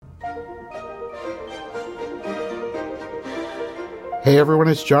Hey everyone,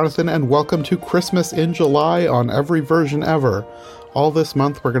 it's Jonathan, and welcome to Christmas in July on Every Version Ever. All this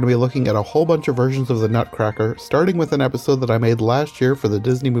month, we're going to be looking at a whole bunch of versions of the Nutcracker, starting with an episode that I made last year for the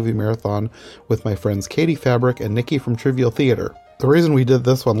Disney Movie Marathon with my friends Katie Fabrick and Nikki from Trivial Theater. The reason we did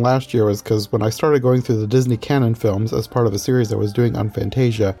this one last year was because when I started going through the Disney canon films as part of a series I was doing on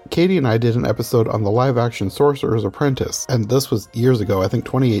Fantasia, Katie and I did an episode on the live-action Sorcerer's Apprentice, and this was years ago, I think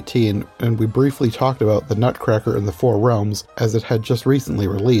 2018, and we briefly talked about the Nutcracker in the Four Realms as it had just recently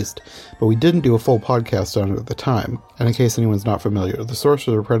released, but we didn't do a full podcast on it at the time. And in case anyone's not familiar, the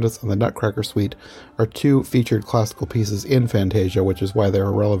Sorcerer's Apprentice and the Nutcracker Suite are two featured classical pieces in Fantasia, which is why they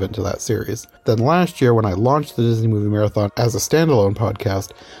are relevant to that series. Then last year, when I launched the Disney Movie Marathon as a standalone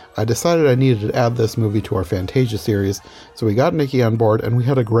podcast, I decided I needed to add this movie to our Fantasia series, so we got Nikki on board and we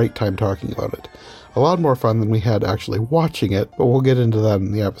had a great time talking about it. A lot more fun than we had actually watching it, but we'll get into that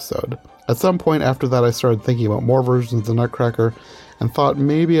in the episode. At some point after that, I started thinking about more versions of the Nutcracker and thought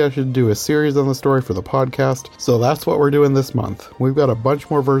maybe I should do a series on the story for the podcast, so that's what we're doing this month. We've got a bunch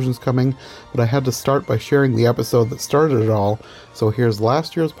more versions coming, but I had to start by sharing the episode that started it all, so here's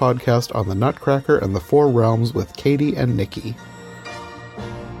last year's podcast on the Nutcracker and the Four Realms with Katie and Nikki.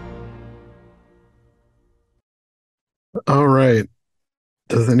 All right.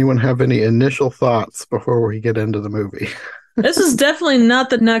 Does anyone have any initial thoughts before we get into the movie? This is definitely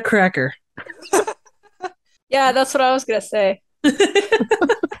not the Nutcracker. Yeah, that's what I was going to say.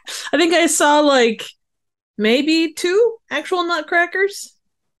 I think I saw maybe two actual Nutcrackers.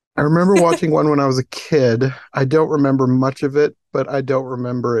 I remember watching one when I was a kid. I don't remember much of it, but I don't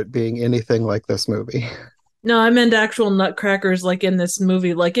remember it being anything like this movie. No, I meant actual Nutcrackers in this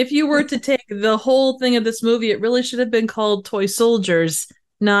movie. If you were to take the whole thing of this movie, it really should have been called Toy Soldiers,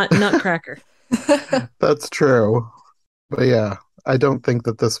 not Nutcracker. That's true. But yeah, I don't think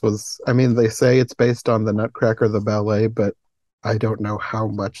that this was... I mean, they say it's based on the Nutcracker, the ballet, but I don't know how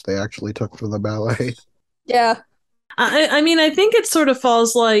much they actually took from the ballet. Yeah. I mean, I think it sort of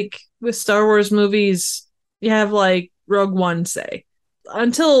falls with Star Wars movies, you have Rogue One, say.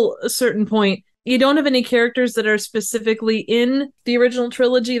 Until a certain point, you don't have any characters that are specifically in the original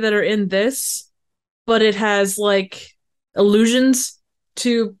trilogy that are in this, but it has allusions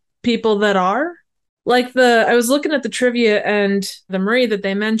to people that are. I was looking at the trivia, and the Marie that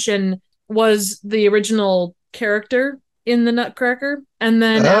they mention was the original character in the Nutcracker. And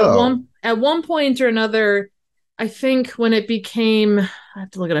then at one point or another, I think when it became, I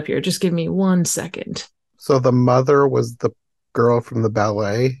have to look it up here. Just give me 1 second. So the mother was the girl from the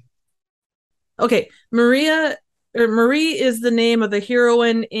ballet? Okay, Marie is the name of the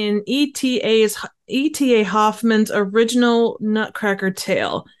heroine in E.T.A. Hoffman's original Nutcracker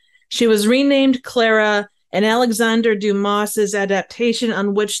tale. She was renamed Clara in Alexander Dumas's adaptation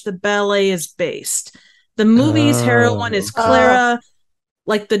on which the ballet is based. The movie's heroine is Clara,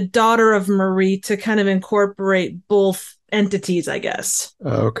 the daughter of Marie, to kind of incorporate both entities, I guess.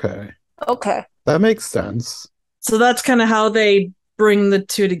 Okay. That makes sense. So that's kind of how they bring the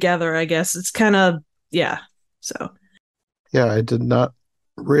two together, I guess. It's kind of, yeah. So. Yeah, I did not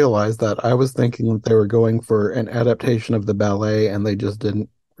realize that. I was thinking that they were going for an adaptation of the ballet, and they just didn't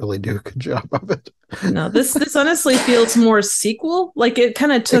really do a good job of it. No, this honestly feels more sequel. It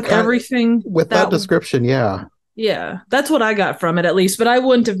kind of took everything. With that description, yeah. Yeah, that's what I got from it, at least. But I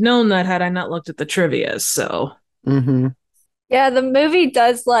wouldn't have known that had I not looked at the trivia, so. Mm-hmm. Yeah, the movie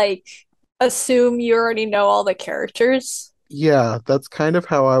does, assume you already know all the characters. Yeah, that's kind of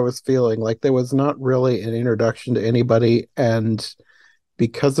how I was feeling. There was not really an introduction to anybody, and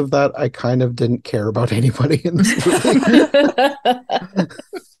because of that, I kind of didn't care about anybody in this movie.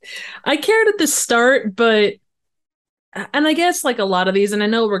 I cared at the start, and I guess a lot of these, and I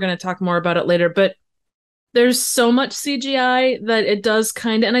know we're going to talk more about it later, but there's so much CGI that it does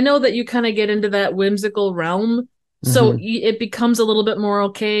kind of, and I know that you kind of get into that whimsical realm, so it becomes a little bit more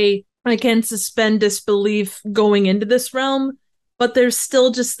okay. I can suspend disbelief going into this realm, but there's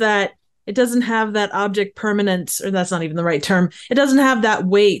still just that it doesn't have that object permanence, or that's not even the right term. It doesn't have that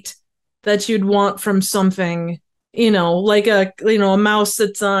weight that you'd want from something, a mouse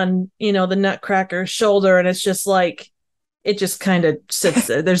that's on, the Nutcracker's shoulder, and it's just it just kind of sits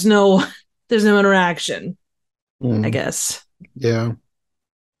there. There's no interaction, I guess. Yeah.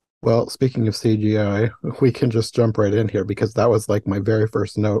 Well, speaking of CGI, we can just jump right in here because that was my very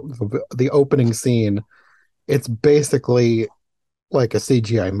first note. The opening scene, it's basically like a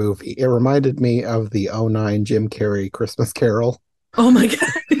CGI movie. It reminded me of the '09 Jim Carrey Christmas Carol. Oh my God.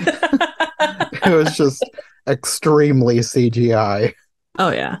 It was just extremely CGI.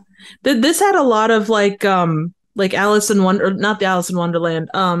 Oh yeah. This had a lot of Alice in Wonder, not the Alice in Wonderland,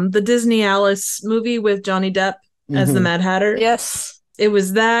 the Disney Alice movie with Johnny Depp. as the Mad Hatter. Yes. It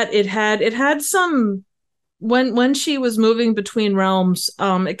was that. It had some when she was moving between realms,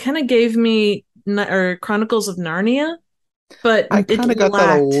 it kind of gave me Chronicles of Narnia, but I kind of got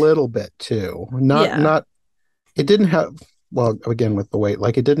that a lacked. little bit too. Not it didn't have, well, again with the weight,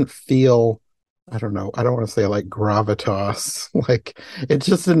 like it didn't feel, I don't know, I don't want to say like gravitas. Like it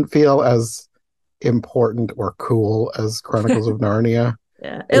just didn't feel as important or cool as Chronicles of Narnia.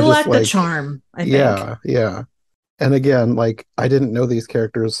 Yeah, it was just lacked the like, charm, I think. Yeah. And again, like I didn't know these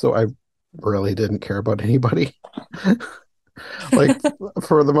characters, so I really didn't care about anybody. Like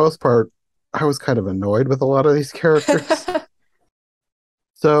for the most part, I was kind of annoyed with a lot of these characters.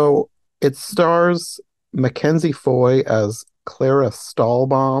 So it stars Mackenzie Foy as Clara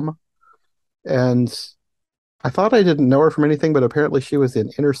Stahlbaum, and I thought I didn't know her from anything, but apparently she was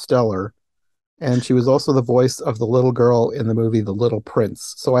in Interstellar, and she was also the voice of the little girl in the movie The Little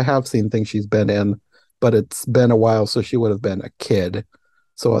Prince. So I have seen things she's been in, but it's been a while, so she would have been a kid.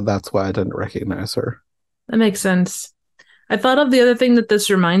 So that's why I didn't recognize her. That makes sense. I thought of the other thing that this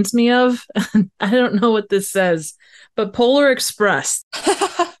reminds me of. I don't know what this says, but Polar Express.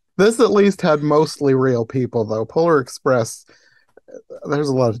 This at least had mostly real people, though. Polar Express, there's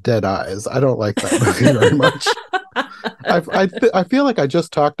a lot of dead eyes. I don't like that movie very much. I feel like I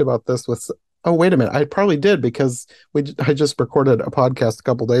just talked about this with. Oh, wait a minute. I probably did because I just recorded a podcast a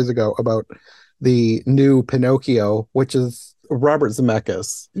couple days ago about the new Pinocchio, which is Robert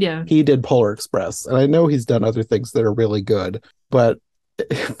Zemeckis. Yeah. He did Polar Express, and I know he's done other things that are really good, but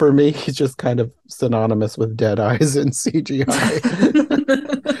for me, he's just kind of synonymous with dead eyes in CGI.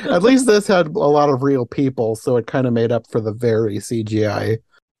 At least this had a lot of real people, so it kind of made up for the very CGI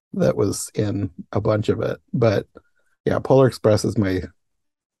that was in a bunch of it. But yeah, Polar Express is my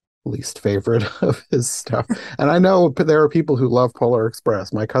least favorite of his stuff. And I know there are people who love Polar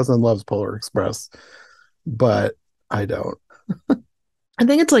Express. My cousin loves Polar Express, but I don't. I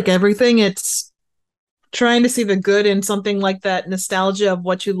think it's like everything. It's trying to see the good in something like that nostalgia of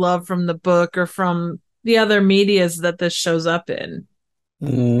what you love from the book or from the other medias that this shows up in.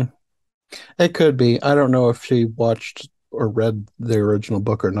 It could be. I don't know if she watched or read the original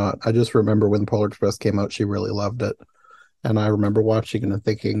book or not. I just remember when Polar Express came out, she really loved it. And I remember watching it and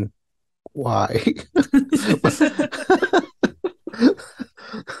thinking, why?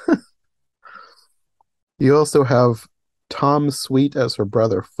 You also have Tom Sweet as her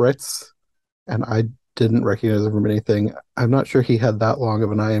brother Fritz, and I didn't recognize him from anything. I'm not sure he had that long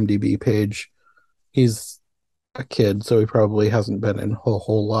of an IMDb page. He's a kid, so he probably hasn't been in a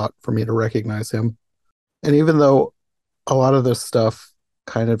whole lot for me to recognize him. And even though a lot of this stuff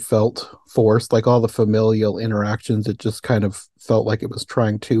kind of felt forced, like all the familial interactions, it just kind of felt like it was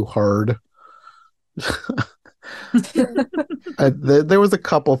trying too hard. There was a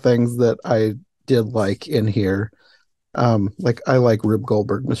couple things that I did like in here. Like I like Rube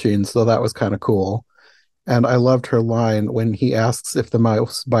Goldberg machines, so that was kind of cool. And I loved her line when he asks if the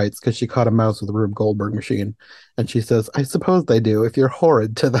mouse bites because she caught a mouse with a Rube Goldberg machine. And she says, I suppose they do if you're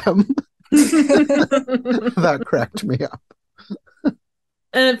horrid to them. That cracked me up.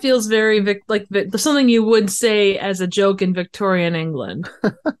 And it feels very like something you would say as a joke in Victorian England.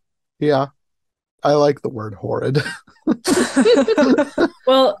 Yeah. I like the word horrid.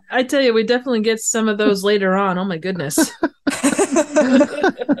 Well, I tell you, we definitely get some of those later on. Oh my goodness.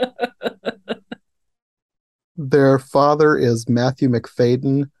 Their father is Matthew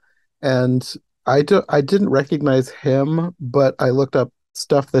McFadden, and I didn't recognize him, but I looked up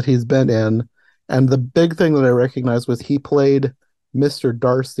stuff that he's been in, and the big thing that I recognized was he played Mr.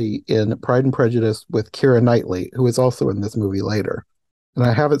 Darcy in Pride and Prejudice with Keira Knightley, who is also in this movie later. And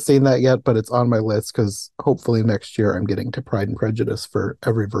I haven't seen that yet, but it's on my list because hopefully next year I'm getting to Pride and Prejudice for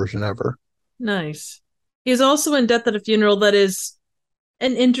every version ever. Nice. He's also in Death at a Funeral, that is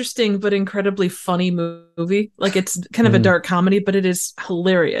an interesting but incredibly funny movie. Like it's kind of a dark comedy, but it is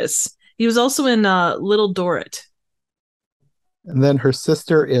hilarious. He was also in Little Dorrit. And then her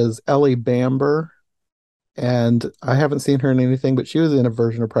sister is Ellie Bamber. And I haven't seen her in anything, but she was in a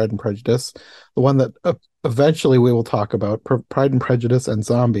version of Pride and Prejudice, the one that eventually we will talk about, Pride and Prejudice and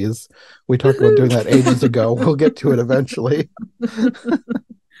Zombies. We talked about doing that ages ago. We'll get to it eventually.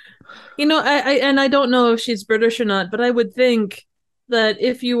 You know, I don't know if she's British or not, but I would think that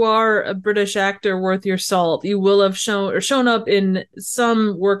if you are a British actor worth your salt, you will have shown up in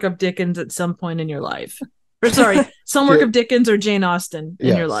some work of Dickens at some point in your life. Or sorry, some work of Dickens or Jane Austen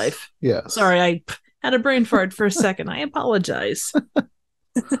in your life. Yes. Sorry, I had a brain fart for a second. I apologize.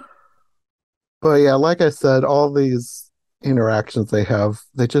 But yeah, like I said, all these interactions they have,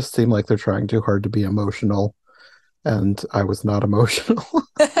 they just seem like they're trying too hard to be emotional. And I was not emotional.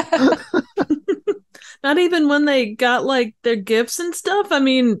 Not even when they got like their gifts and stuff. I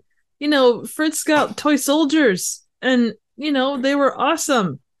mean, Fritz got toy soldiers and, they were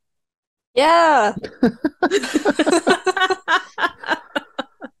awesome. Yeah.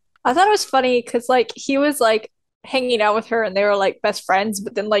 I thought it was funny because like he was like hanging out with her and they were like best friends,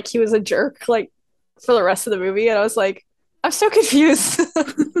 but then like he was a jerk like for the rest of the movie, and I was like, I'm so confused.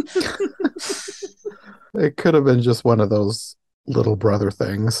 It could have been just one of those little brother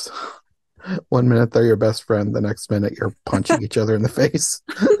things. One minute they're your best friend, the next minute you're punching each other in the face.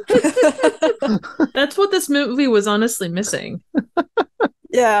 That's what this movie was honestly missing.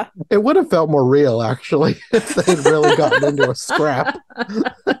 Yeah. It would have felt more real, actually, if they'd really gotten into a scrap.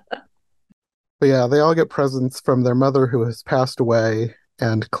 But yeah, they all get presents from their mother who has passed away,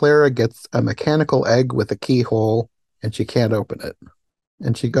 and Clara gets a mechanical egg with a keyhole, and she can't open it.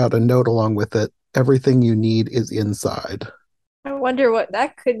 And she got a note along with it. Everything you need is inside. I wonder what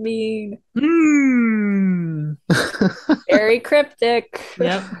that could mean. Mm. Very cryptic.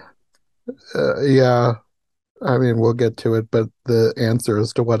 Yep. Yeah. I mean, we'll get to it, but the answer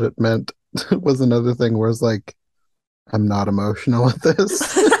as to what it meant was another thing where it's like, I'm not emotional at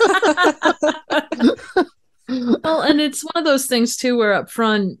this. Well, and it's one of those things too where up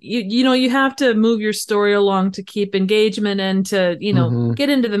front, you have to move your story along to keep engagement and to, get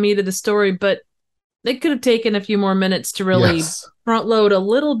into the meat of the story, but they could have taken a few more minutes to really front load a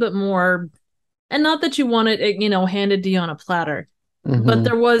little bit more. And not that you want it, handed to you on a platter, but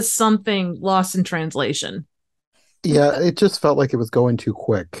there was something lost in translation. Yeah, it just felt like it was going too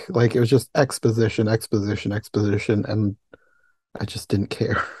quick. Like it was just exposition, exposition, exposition, and I just didn't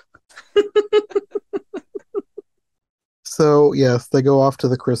care. So, yes, they go off to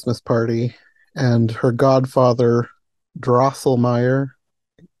the Christmas party, and her godfather, Drosselmeyer,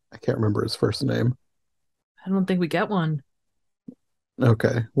 I can't remember his first name. I don't think we get one.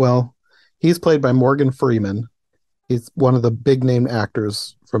 Okay, well, he's played by Morgan Freeman. He's one of the big name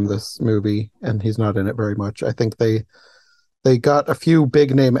actors from this movie, and he's not in it very much. I think they got a few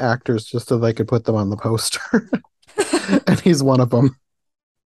big name actors just so they could put them on the poster. And he's one of them.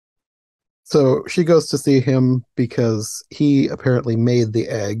 So she goes to see him because he apparently made the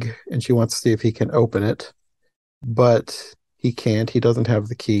egg and she wants to see if he can open it. But he can't. He doesn't have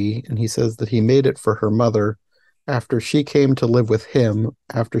the key. And he says that he made it for her mother after she came to live with him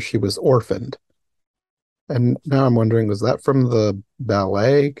after she was orphaned. And now I'm wondering, was that from the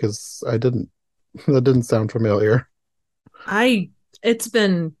ballet? Because that didn't sound familiar. It's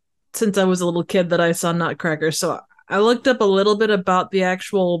been since I was a little kid that I saw Nutcracker, so I looked up a little bit about the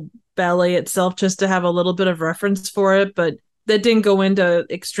actual ballet itself just to have a little bit of reference for it, but that didn't go into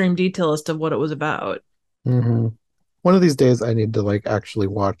extreme detail as to what it was about. Mm-hmm. One of these days I need to like actually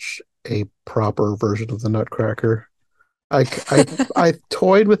watch a proper version of the Nutcracker. I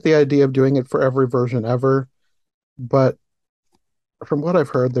toyed with the idea of doing it for every version ever, but from what I've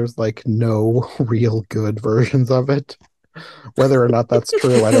heard, there's like no real good versions of it. Whether or not that's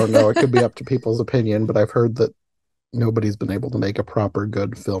true, I don't know. It could be up to people's opinion, but I've heard that nobody's been able to make a proper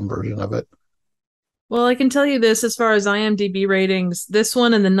good film version of it. Well, I can tell you this as far as IMDb ratings, this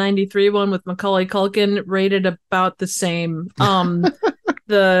one and the 93 one with Macaulay Culkin rated about the same.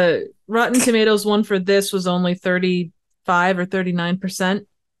 The Rotten Tomatoes one for this was only 35 or 39%.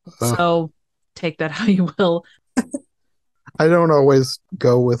 So take that how you will. I don't always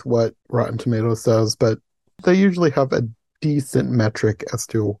go with what Rotten Tomatoes says, but they usually have a decent metric as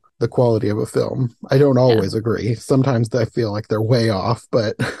to the quality of a film. I don't always agree. Sometimes I feel like they're way off,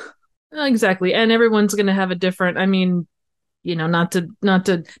 but exactly. And everyone's going to have a different, I mean, not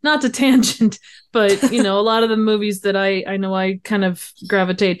to tangent, but a lot of the movies that I know I kind of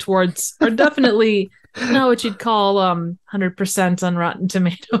gravitate towards are definitely not what you'd call 100% on Rotten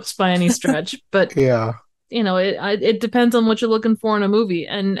Tomatoes by any stretch, but yeah. It depends on what you're looking for in a movie.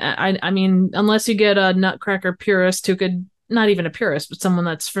 And I mean, unless you get a Nutcracker purist who could, not even a purist, but someone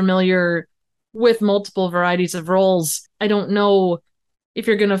that's familiar with multiple varieties of roles, I don't know if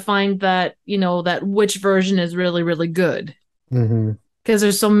you're going to find that, that which version is really, really good. Because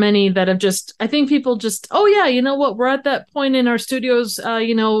there's so many that have just, I think people just, oh yeah, you know what? We're at that point in our studio's,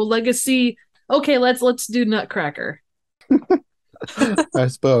 legacy. Okay, let's do Nutcracker. I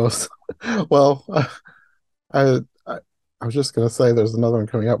suppose. Well, I was just going to say there's another one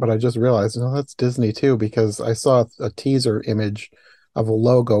coming out, but I just realized, that's Disney too, because I saw a teaser image of a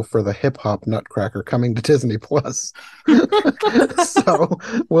logo for the hip hop Nutcracker coming to Disney Plus. So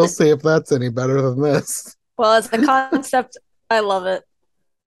we'll see if that's any better than this. Well, as a concept, I love it.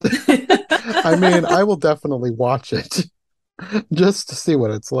 I mean, I will definitely watch it just to see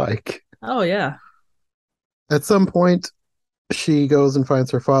what it's like. Oh, yeah. At some point, she goes and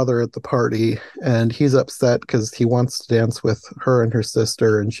finds her father at the party, and he's upset because he wants to dance with her and her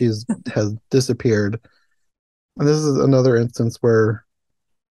sister, and she's has disappeared. And this is another instance where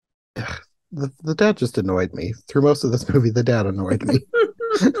the dad just annoyed me. Through most of this movie, the dad annoyed me.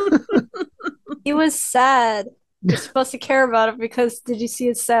 He was sad. You're supposed to care about it because did you see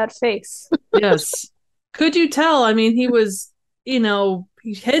his sad face? Yes. Could you tell? I mean, he was, he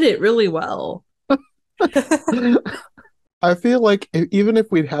hit it really well. I feel like even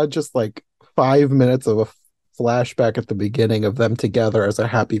if we'd had just like 5 minutes of a flashback at the beginning of them together as a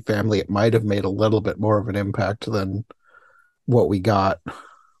happy family, it might have made a little bit more of an impact than what we got.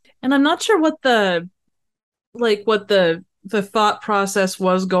 And I'm not sure what the thought process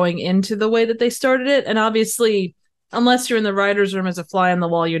was going into the way that they started it. And obviously, unless you're in the writer's room as a fly on the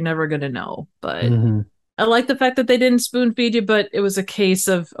wall, you're never going to know. But I like the fact that they didn't spoon feed you, but it was a case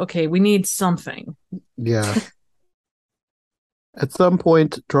of, okay, we need something. Yeah. At some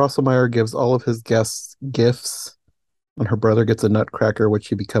point, Drosselmeyer gives all of his guests gifts, and her brother gets a Nutcracker, which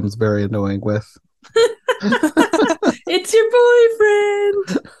he becomes very annoying with. It's your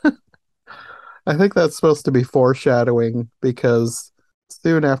boyfriend! I think that's supposed to be foreshadowing, because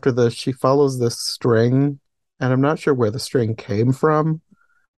soon after this, she follows this string, and I'm not sure where the string came from.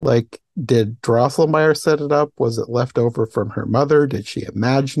 Like, did Drosselmeyer set it up? Was it left over from her mother? Did she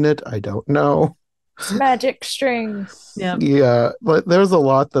imagine it? I don't know. Magic string. Yeah, but there's a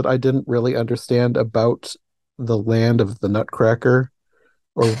lot that I didn't really understand about the land of the Nutcracker,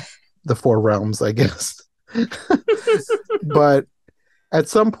 or the Four Realms, I guess. But at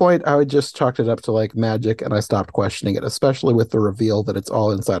some point, I would just chalked it up to like magic, and I stopped questioning it, especially with the reveal that it's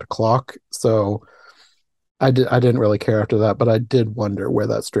all inside a clock. So I didn't really care after that, but I did wonder where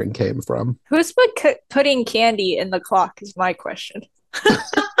that string came from. Who's been putting candy in the clock is my question.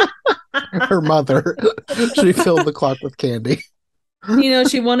 Her mother. She filled the clock with candy.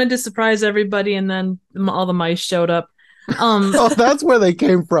 She wanted to surprise everybody, and then all the mice showed up. Oh, that's where they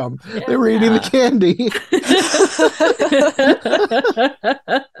came from. Yeah. They were eating the candy.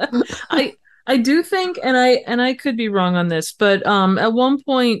 I do think, and I could be wrong on this, but at one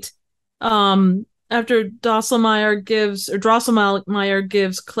point, after Drosselmeyer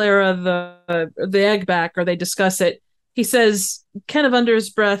gives Clara the egg back, or they discuss it, he says, kind of under his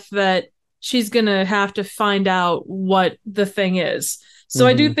breath, that she's gonna have to find out what the thing is. So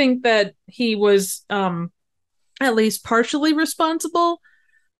I do think that he was at least partially responsible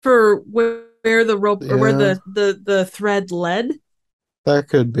for where the rope, or where the thread led. That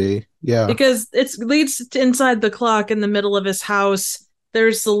could be, yeah. Because it leads to inside the clock in the middle of his house.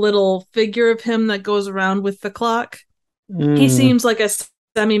 There's the little figure of him that goes around with the clock. He seems like a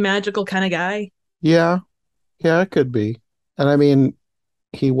semi-magical kind of guy. Yeah, it could be. And I mean,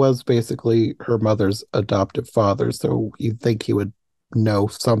 he was basically her mother's adoptive father, so you'd think he would know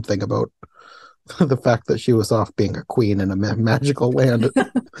something about the fact that she was off being a queen in a magical land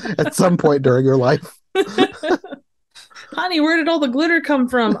at some point during her life. Honey, where did all the glitter come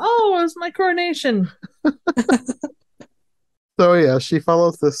from? Oh, it was my coronation. So yeah, she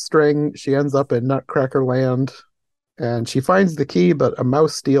follows this string. She ends up in Nutcracker land, and she finds the key, but a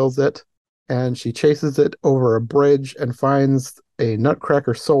mouse steals it, and she chases it over a bridge and finds a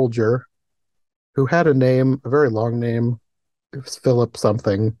Nutcracker soldier who had a name, a very long name. It was Philip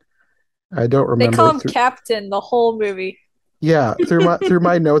something. I don't remember. They call him Captain the whole movie. Yeah, through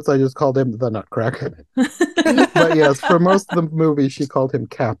my notes, I just called him the Nutcracker. But yes, for most of the movie, she called him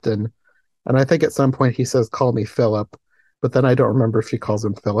Captain, and I think at some point he says, "Call me Philip," but then I don't remember if she calls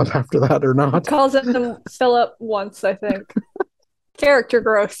him Philip after that or not. Calls him Philip once, I think. Character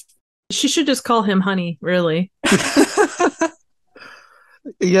growth. She should just call him Honey, really.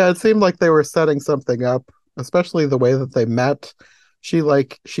 Yeah, it seemed like they were setting something up, especially the way that they met. She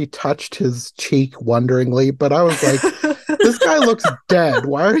touched his cheek wonderingly, but I was like, this guy looks dead.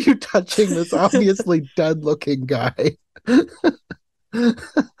 Why are you touching this obviously dead looking guy? Because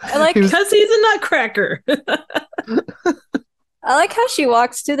he's a Nutcracker. I like how she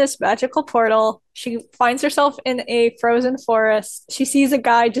walks to this magical portal. She finds herself in a frozen forest. She sees a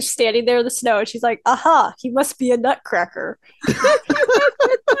guy just standing there in the snow, and she's like, aha, he must be a Nutcracker.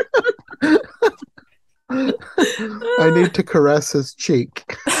 I need to caress his cheek.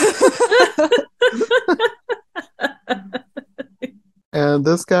 And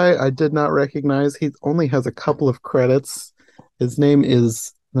this guy I did not recognize. He only has a couple of credits. His name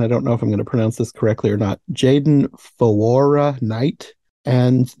is, I don't know if I'm going to pronounce this correctly or not, Jaden Fawara Knight.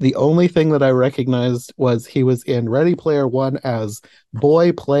 And the only thing that I recognized was he was in Ready Player One as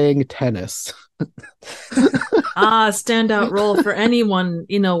Boy Playing Tennis. Standout role for anyone,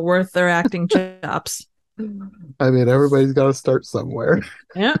 worth their acting chops. I mean, everybody's got to start somewhere.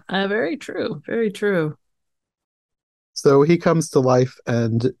 Yeah, very true. Very true. So he comes to life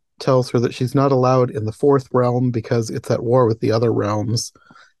and tells her that she's not allowed in the fourth realm because it's at war with the other realms.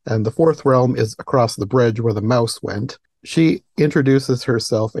 And the fourth realm is across the bridge where the mouse went. She introduces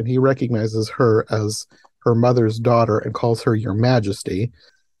herself and he recognizes her as her mother's daughter and calls her Your Majesty.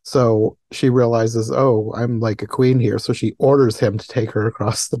 So she realizes, oh, I'm like a queen here. So she orders him to take her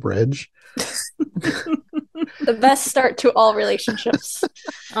across the bridge. The best start to all relationships.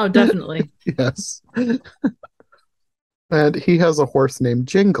 Oh, definitely. Yes. And he has a horse named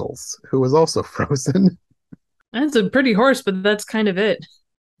Jingles, who is also frozen. That's a pretty horse, but that's kind of it.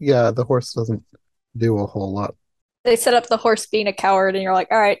 Yeah, the horse doesn't do a whole lot. They set up the horse being a coward, and you're like,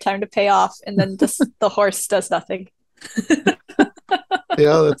 all right, time to pay off. And then the horse does nothing.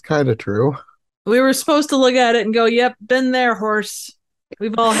 Yeah, that's kind of true. We were supposed to look at it and go, yep, been there, horse.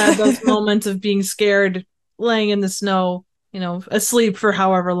 We've all had those moments of being scared, laying in the snow, asleep for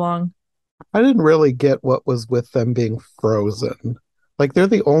however long. I didn't really get what was with them being frozen. Like, they're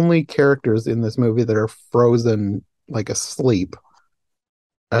the only characters in this movie that are frozen, like, asleep.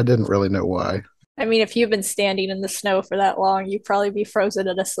 I didn't really know why. I mean, if you've been standing in the snow for that long, you'd probably be frozen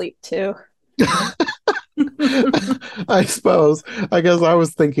and asleep too. I suppose. I guess I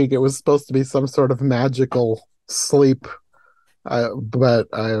was thinking it was supposed to be some sort of magical sleep.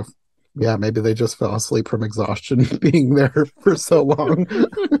 Yeah, maybe they just fell asleep from exhaustion being there for so long.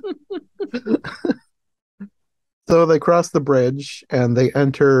 So they cross the bridge and they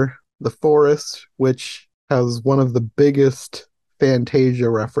enter the forest, which has one of the biggest Fantasia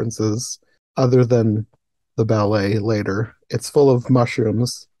references other than the ballet later. It's full of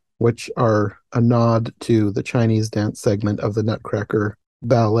mushrooms, which are a nod to the Chinese dance segment of the Nutcracker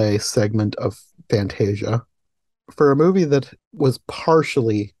ballet segment of Fantasia. For a movie that was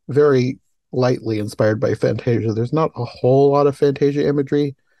partially, very lightly inspired by Fantasia, there's not a whole lot of Fantasia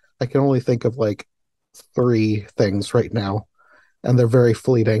imagery. I can only think of like 3 things right now, and they're very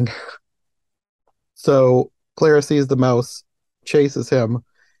fleeting. So Clara sees the mouse, chases him,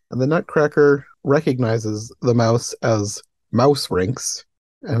 and the Nutcracker recognizes the mouse as Mouse Rinks.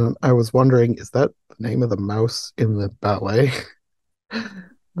 And I was wondering, is that the name of the mouse in the ballet?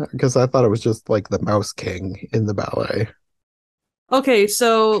 Because I thought it was just like the Mouse King in the ballet. Okay,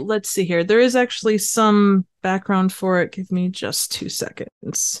 so let's see here. There is actually some background for it. Give me just 2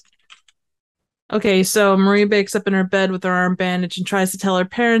 seconds. Okay, so Marie wakes up in her bed with her arm bandaged and tries to tell her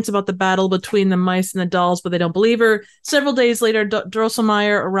parents about the battle between the mice and the dolls, but they don't believe her. Several days later,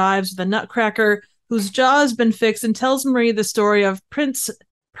 Drosselmeyer arrives with a Nutcracker whose jaw has been fixed and tells Marie the story of Prince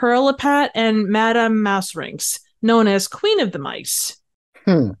Perlipat and Madame Mousering's, known as Queen of the Mice.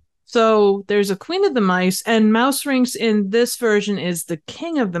 So there's a Queen of the Mice, and Mousering's in this version is the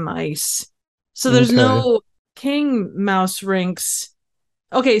King of the Mice. So there's no King Mousering's.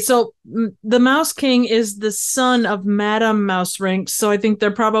 Okay, so the Mouse King is the son of Madame Mousering's, so I think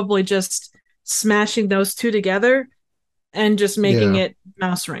they're probably just smashing those two together and just making it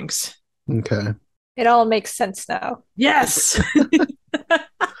Mousering's. Okay. It all makes sense now. Yes!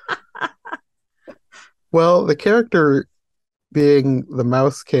 Well, the character being the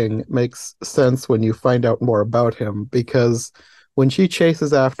Mouse King makes sense when you find out more about him, because when she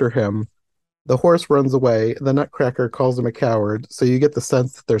chases after him, the horse runs away, the Nutcracker calls him a coward, so you get the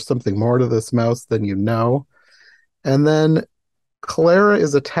sense that there's something more to this mouse than you know. And then Clara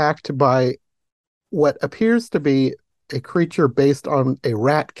is attacked by what appears to be a creature based on a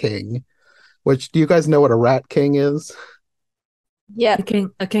rat king, which, do you guys know what a rat king is? Yeah.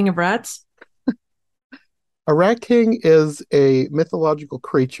 A king of rats? A rat king is a mythological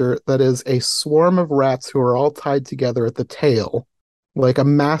creature that is a swarm of rats who are all tied together at the tail, like a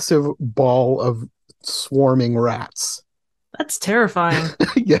massive ball of swarming rats. That's terrifying.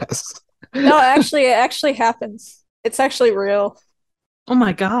 Yes. No, actually, it actually happens. It's actually real. Oh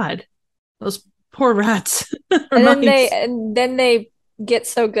my god. Those poor rats. And then they get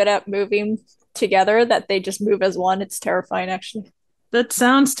so good at moving together that they just move as one. It's terrifying, actually. That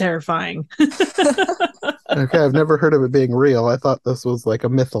sounds terrifying. Okay, I've never heard of it being real. I thought this was like a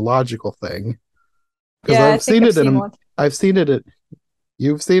mythological thing. Because Yeah, I've seen it.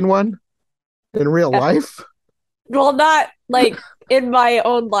 You've seen one in real life? Well, not like in my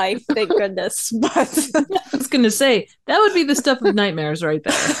own life, thank goodness. But I was going to say, that would be the stuff of nightmares right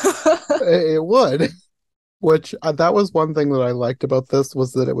there. It would. Which, that was one thing that I liked about this,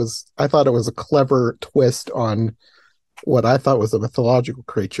 was that I thought it was a clever twist on what I thought was a mythological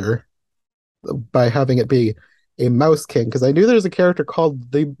creature by having it be a Mouse King, because I knew there's a character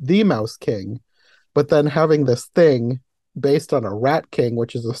called the Mouse King, but then having this thing based on a Rat King,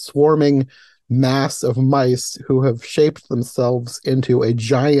 which is a swarming mass of mice who have shaped themselves into a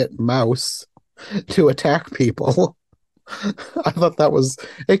giant mouse to attack people. I thought that was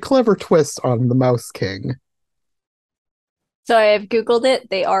a clever twist on the Mouse King. So I have Googled it.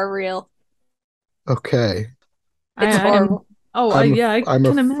 They are real. Okay. It's I am. horrible. Oh, yeah, I I'm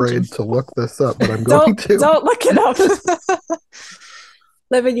can imagine. afraid to look this up, but I'm going to. Don't look it up.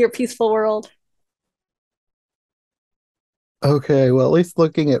 Live in your peaceful world. Okay, well, at least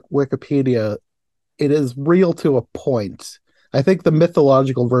looking at Wikipedia, it is real to a point. I think the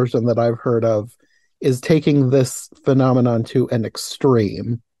mythological version that I've heard of is taking this phenomenon to an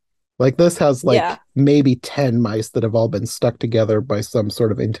extreme. Like this has Yeah. maybe 10 mice that have all been stuck together by some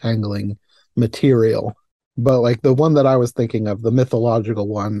sort of entangling material. But like the one that I was thinking of, the mythological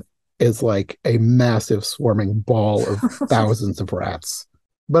one, is like a massive swarming ball of thousands of rats.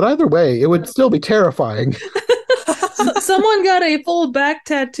 But either way, it would still be terrifying. Someone got a full back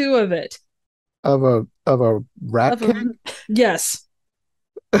tattoo of it. Of a rat king? Yes.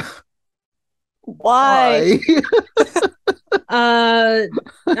 Why?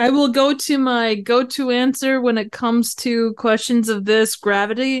 I will go to my go-to answer when it comes to questions of this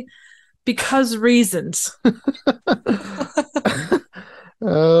gravity, because reasons.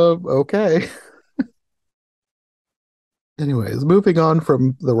 Okay. Anyways, moving on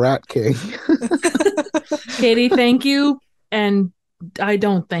from the Rat King. Katie, thank you, and I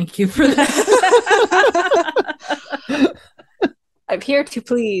don't thank you for that. I'm here to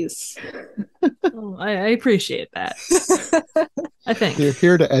please. Oh, I appreciate that. I think You're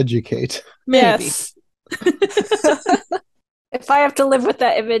here to educate. maybe. Yes. If I have to live with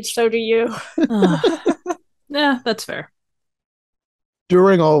that image, so do you. Yeah, that's fair.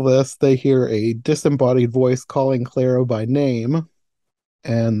 During all this, they hear a disembodied voice calling Claro by name,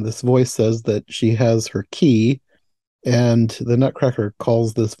 and this voice says that she has her key, and the Nutcracker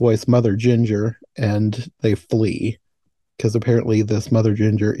calls this voice Mother Ginger, and they flee, because apparently this Mother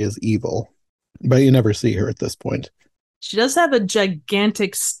Ginger is evil. But you never see her at this point. She does have a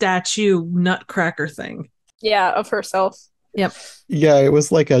gigantic statue Nutcracker thing. Yeah, of herself. Yep. Yeah, it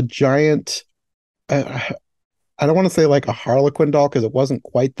was like a giant... I don't want to say like a Harlequin doll because it wasn't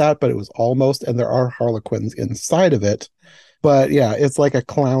quite that, but it was almost, and there are Harlequins inside of it. But yeah, it's like a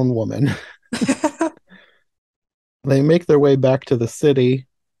clown woman. They make their way back to the city,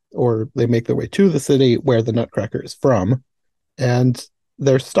 or they make their way to the city where the Nutcracker is from, and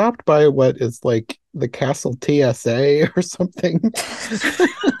they're stopped by what is like the Castle TSA or something.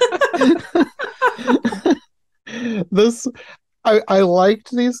 This I liked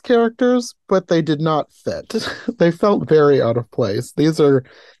these characters, but they did not fit. They felt very out of place. These are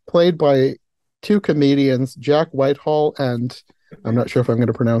played by two comedians, Jack Whitehall and I'm not sure if I'm going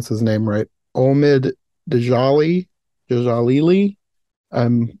to pronounce his name right, Omid Djalili.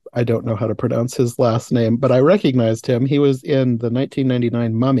 I don't know how to pronounce his last name, but I recognized him. He was in the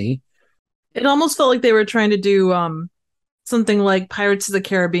 1999 Mummy. It almost felt like they were trying to do something like Pirates of the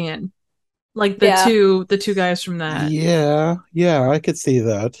Caribbean. Like the two guys from that. Yeah, I could see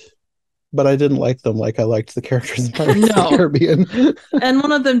that. But I didn't like them like I liked the characters in Pirates of the Caribbean. And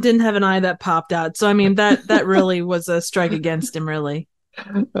one of them didn't have an eye that popped out. So I mean that really was a strike against him, really.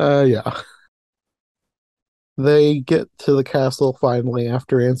 Yeah. They get to the castle finally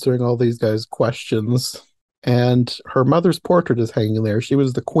after answering all these guys' questions, and her mother's portrait is hanging there. She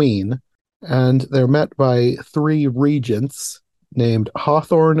was the queen, and they're met by three regents named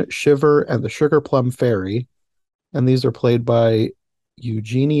Hawthorne, Shiver, and the Sugar Plum Fairy. And these are played by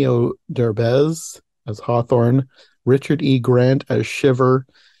Eugenio Derbez as Hawthorne, Richard E. Grant as Shiver,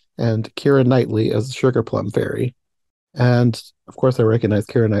 and Keira Knightley as the Sugar Plum Fairy. And of course, I recognize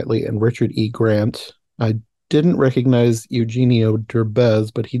Keira Knightley and Richard E. Grant. I didn't recognize Eugenio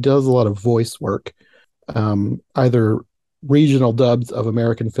Derbez, but he does a lot of voice work, either regional dubs of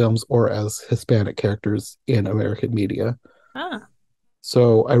American films or as Hispanic characters in American media.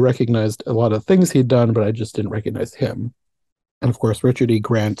 So I recognized a lot of things he'd done, but I just didn't recognize him. And of course, Richard E.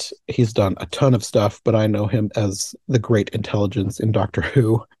 Grant, he's done a ton of stuff, but I know him as the great intelligence in Doctor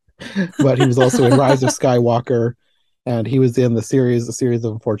Who. But he was also in Rise of Skywalker, and he was in a series of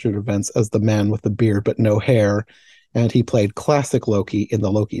unfortunate events as the man with the beard but no hair, and he played classic Loki in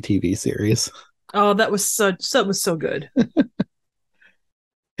the Loki TV series. Oh, that was so good.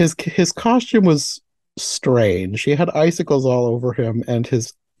 His costume was strange. He had icicles all over him, and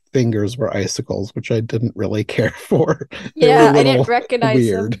his fingers were icicles, which I didn't really care for. Yeah, I didn't recognize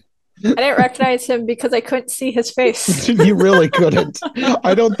him. I didn't recognize him because I couldn't see his face. You really couldn't.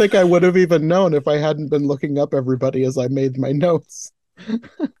 I don't think I would have even known if I hadn't been looking up everybody as I made my notes.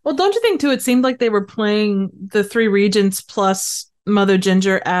 Well, don't you think too? It seemed like they were playing the three regents plus Mother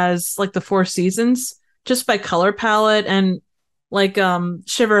Ginger as like the Four Seasons just by color palette, and like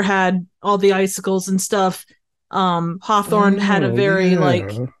Shiver had all the icicles and stuff. Hawthorne had a very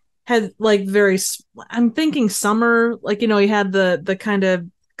like yeah. had like very I'm thinking summer, like he had the kind of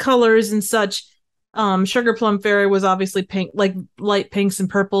colors and such. Sugar Plum Fairy was obviously pink, like light pinks and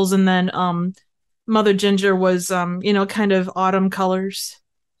purples, and then Mother Ginger was kind of autumn colors.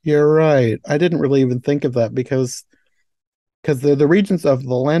 You're right. I didn't really even think of that because they're the regions of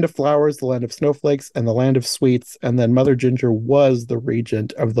the land of flowers, the land of snowflakes, and the land of sweets. And then Mother Ginger was the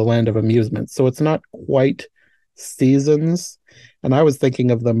regent of the land of amusement. So it's not quite seasons. And I was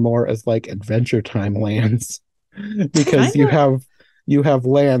thinking of them more as like Adventure Time lands because you have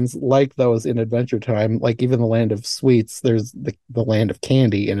lands like those in Adventure Time, like even the land of sweets. There's the land of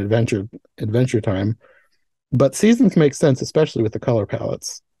candy in Adventure Time. But seasons make sense, especially with the color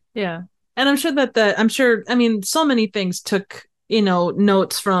palettes. Yeah. And I'm sure I mean, so many things took,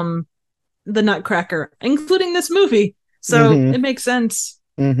 notes from the Nutcracker, including this movie. So Mm-hmm. it makes sense.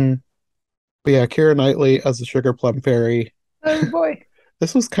 Mm-hmm. But yeah, Keira Knightley as the Sugar Plum Fairy. Oh boy.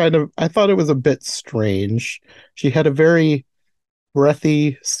 This was I thought it was a bit strange. She had a very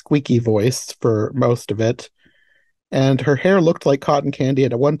breathy, squeaky voice for most of it. And her hair looked like cotton candy.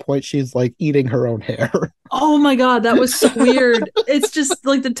 And at one point, she's like eating her own hair. Oh my God, that was so weird. It's just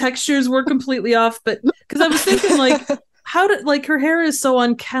like the textures were completely off. But because I was thinking, like, how did, like, her hair is so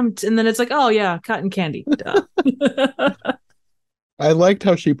unkempt. And then it's like, oh yeah, cotton candy. Duh. I liked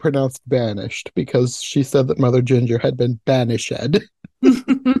how she pronounced banished because she said that Mother Ginger had been banished. That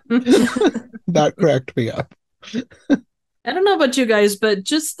cracked me up. I don't know about you guys, but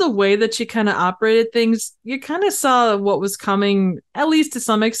just the way that she kind of operated things, you kind of saw what was coming, at least to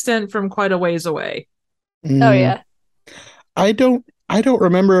some extent, from quite a ways away. Oh yeah. I don't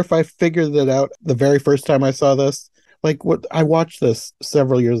remember if I figured that out the very first time I saw this. Like what I watched this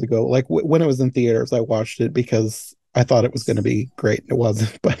several years ago. Like when it was in theaters, I watched it because I thought it was going to be great. It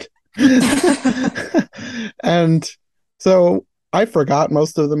wasn't, but and so I forgot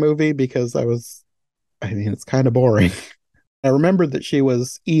most of the movie because it's kind of boring. I remembered that she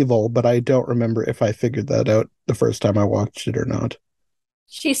was evil, but I don't remember if I figured that out the first time I watched it or not.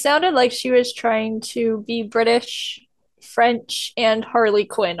 She sounded like she was trying to be British, French, and Harley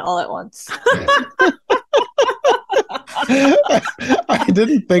Quinn all at once. I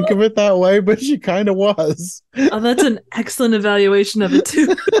didn't think of it that way, but she kind of was. Oh, that's an excellent evaluation of it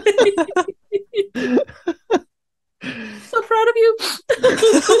too. So proud of you.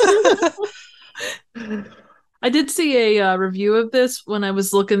 I did see a review of this when I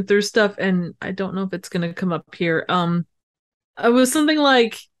was looking through stuff, and I don't know if it's going to come up here. It was something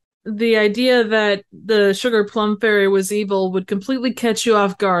like the idea that the Sugar Plum Fairy was evil would completely catch you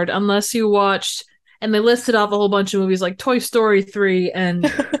off guard unless you watched, and they listed off a whole bunch of movies like Toy Story 3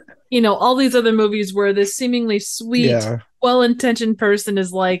 and all these other movies where this seemingly sweet, well-intentioned person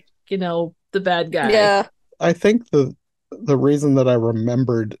is like, the bad guy. Yeah. I think the reason that I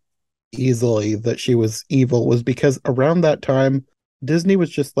remembered easily that she was evil was because around that time Disney was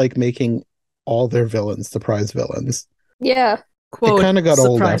just like making all their villains surprise villains. Yeah. Quote, it kind of got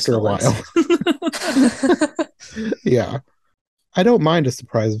old after villains. a while. Yeah. I don't mind a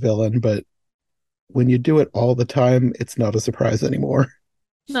surprise villain, but when you do it all the time, it's not a surprise anymore.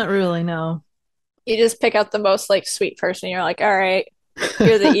 Not really, no. You just pick out the most like sweet person. You're like, all right,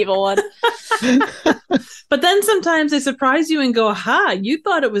 you're the evil one. But then sometimes they surprise you and go, ha, you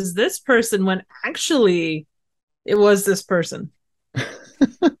thought it was this person when actually it was this person.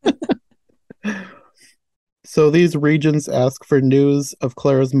 So these regents ask for news of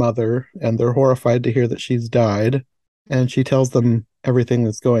Clara's mother, and they're horrified to hear that she's died. And she tells them everything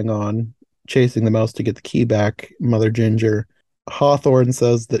that's going on, chasing the mouse to get the key back, Mother Ginger. Hawthorne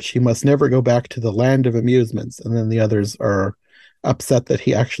says that she must never go back to the land of amusements, and then the others are upset that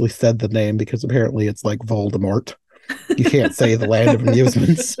he actually said the name because apparently it's like Voldemort. You can't say the land of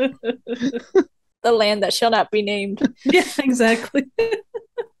amusements. The land that shall not be named. Yeah, exactly.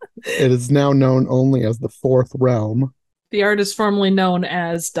 It is now known only as the Fourth Realm. The art is formerly known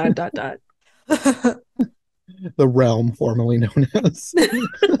as ... The realm formerly known as.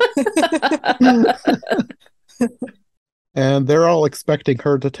 And they're all expecting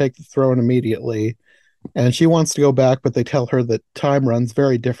her to take the throne immediately. And she wants to go back, but they tell her that time runs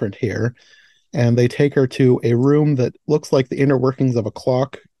very different here. And they take her to a room that looks like the inner workings of a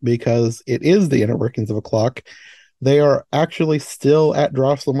clock, because it is the inner workings of a clock. They are actually still at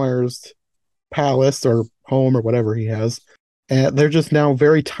Drosselmeyer's palace or home or whatever he has. And they're just now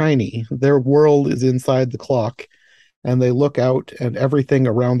very tiny. Their world is inside the clock. And they look out and everything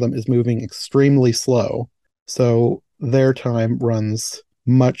around them is moving extremely slow. So their time runs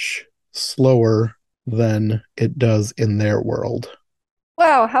much slower than it does in their world.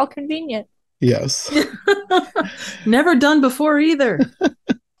 Wow, how convenient. Yes. Never done before either.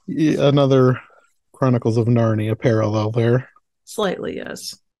 Another Chronicles of Narnia parallel there. Slightly,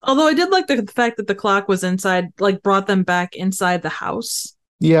 yes. Although I did like the fact that the clock was inside, like brought them back inside the house.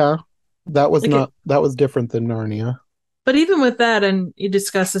 Yeah, that was Like that was different than Narnia. But even with that, and you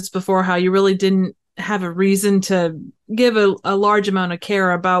discussed this before, how you really didn't have a reason to give a large amount of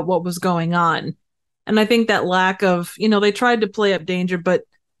care about what was going on. And I think that lack of, they tried to play up danger, but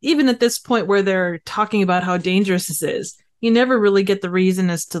even at this point where they're talking about how dangerous this is, you never really get the reason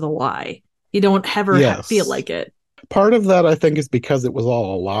as to the why. You don't ever feel like it. Part of that, I think, is because it was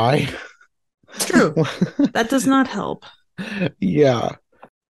all a lie. True. That does not help. Yeah.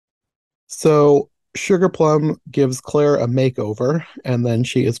 So Sugar Plum gives Claire a makeover, and then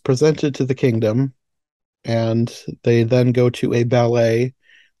she is presented to the kingdom, and they then go to a ballet,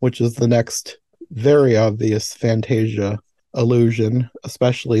 which is the next very obvious Fantasia allusion,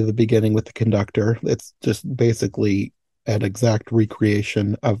 especially the beginning with the conductor. It's just basically an exact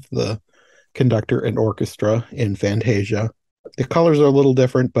recreation of the conductor and orchestra in Fantasia. The colors are a little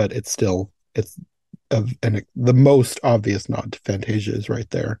different, but it's the most obvious nod to Fantasia is right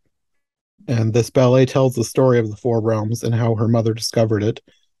there. And this ballet tells the story of the Four Realms and how her mother discovered it,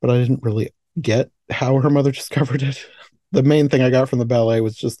 but I didn't really get how her mother discovered it. The main thing I got from the ballet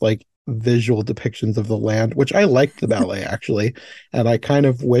was just like visual depictions of the land, which I liked the ballet actually, and I kind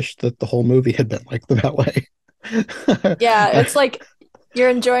of wished that the whole movie had been like the ballet. Yeah, it's like you're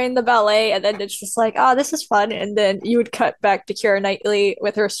enjoying the ballet, and then it's just like, oh, this is fun. And then you would cut back to Keira Knightley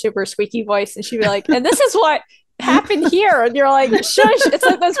with her super squeaky voice, and she'd be like, and this is what happened here. And you're like, shush. It's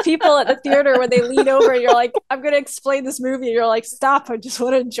like those people at the theater when they lean over and you're like, I'm going to explain this movie. And you're like, stop. I just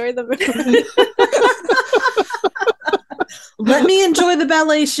want to enjoy the movie. Let me enjoy the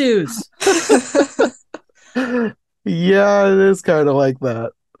ballet shoes. Yeah, it is kind of like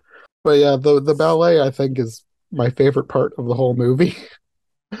that. But yeah, the ballet, I think, is my favorite part of the whole movie.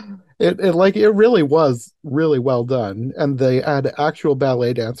 It really was really well done, and they had actual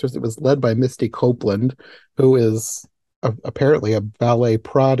ballet dancers. It was led by Misty Copeland, who is apparently a ballet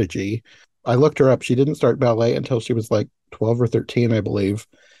prodigy. I looked her up. She didn't start ballet until she was like 12 or 13, I believe,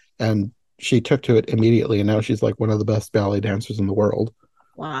 and she took to it immediately, and now she's like one of the best ballet dancers in the world.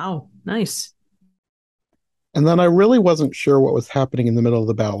 Wow, nice. And then I really wasn't sure what was happening in the middle of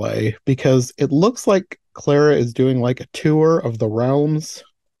the ballet, because it looks like Clara is doing like a tour of the realms.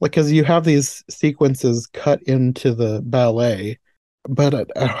 Like, because you have these sequences cut into the ballet,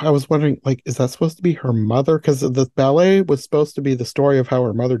 but I was wondering, like, is that supposed to be her mother? Because the ballet was supposed to be the story of how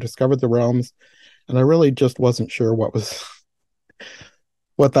her mother discovered the realms, and I really just wasn't sure what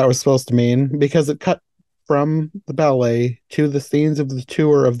that was supposed to mean, because it cut from the ballet to the scenes of the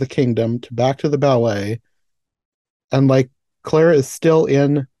tour of the kingdom to back to the ballet, and like Clara is still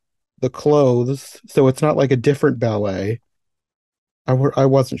in the clothes, so it's not like a different ballet. I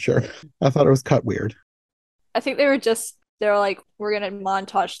wasn't sure. I thought it was cut weird. I think they're like, we're gonna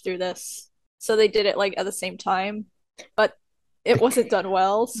montage through this, so they did it like at the same time, but it wasn't done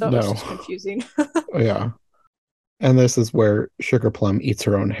well, so it was just confusing. Yeah. And this is where Sugar Plum eats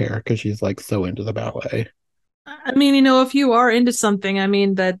her own hair because she's like so into the ballet. I mean, if you are into something, I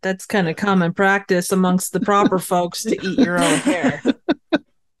mean, that's kind of common practice amongst the proper folks to eat your own hair.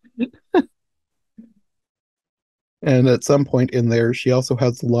 And at some point in there, she also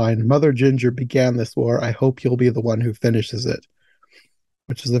has the line, "Mother Ginger began this war. I hope you'll be the one who finishes it,"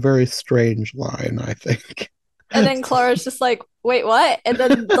 which is a very strange line, I think. And then Clara's just like, wait, what? And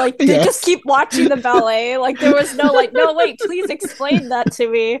then like they just keep watching the ballet. Like there was no like, no, wait, please explain that to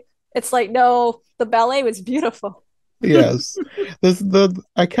me. It's like, no, the ballet was beautiful. Yes.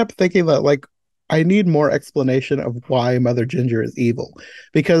 I kept thinking that like I need more explanation of why Mother Ginger is evil.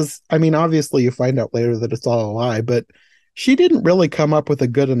 Because I mean, obviously you find out later that it's all a lie, but she didn't really come up with a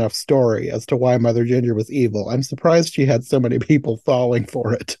good enough story as to why Mother Ginger was evil. I'm surprised she had so many people falling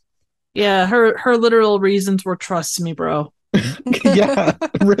for it. Yeah, her literal reasons were trust me, bro. Yeah,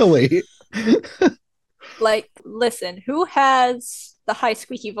 really. Like, listen, who has the high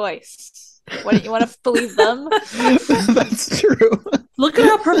squeaky voice? What, you want to believe them? That's true. Look at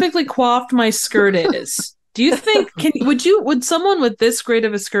how perfectly coiffed my skirt is. Do you think would someone with this great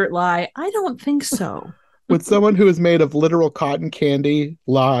of a skirt lie? I don't think so. Would someone who is made of literal cotton candy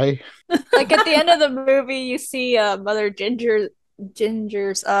lie? Like at the end of the movie, you see Mother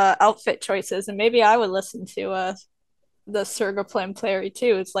Ginger's outfit choices, and maybe I would listen to the Sugar Plum Clary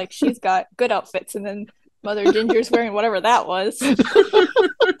too. It's like she's got good outfits, and then Mother Ginger's wearing whatever that was.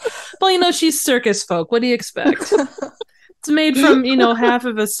 Well, she's circus folk. What do you expect? It's made from, half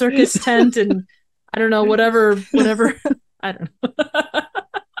of a circus tent and I don't know, whatever. I don't know.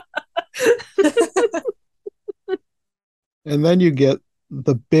 And then you get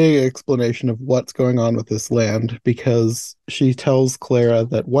the big explanation of what's going on with this land because she tells Clara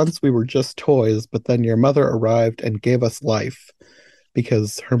that once we were just toys, but then your mother arrived and gave us life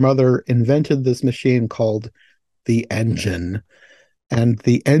because her mother invented this machine called the engine, and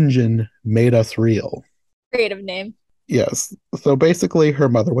the engine made us real. Creative name. Yes. So basically, her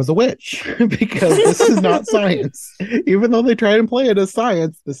mother was a witch because this is not science. Even though they try and play it as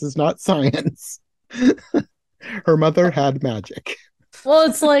science, this is not science. Her mother had magic. Well,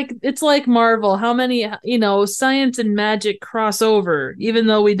 it's like Marvel. How many, science and magic cross over, even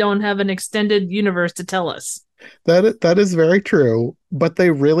though we don't have an extended universe to tell us. That is very true, but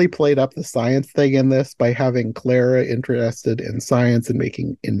they really played up the science thing in this by having Clara interested in science and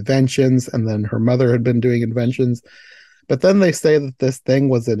making inventions, and then her mother had been doing inventions. But then they say that this thing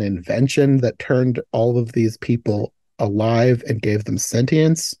was an invention that turned all of these people alive and gave them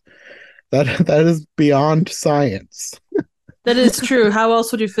sentience. That is beyond science. That is true. How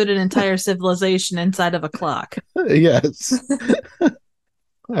else would you fit an entire civilization inside of a clock? Yes.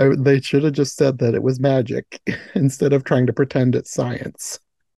 They should have just said that it was magic instead of trying to pretend it's science.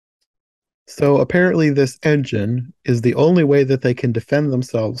 So apparently this engine is the only way that they can defend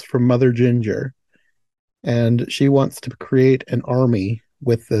themselves from Mother Ginger. And she wants to create an army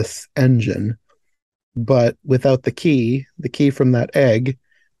with this engine. But without the key from that egg,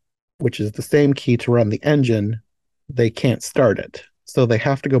 which is the same key to run the engine, they can't start it. So they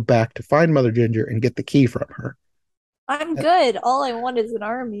have to go back to find Mother Ginger and get the key from her. I'm good. All I want is an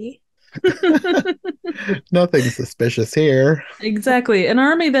army. Nothing suspicious here. Exactly. An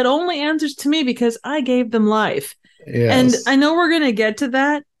army that only answers to me because I gave them life. Yes. And I know we're going to get to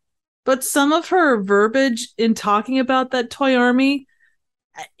that, but some of her verbiage in talking about that toy army,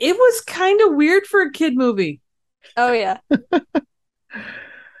 it was kind of weird for a kid movie. Oh, yeah.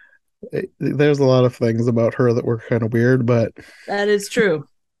 There's a lot of things about her that were kind of weird, but... That is true.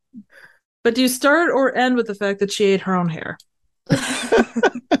 But do you start or end with the fact that she ate her own hair?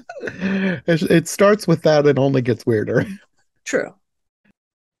 It starts with that and only gets weirder. True.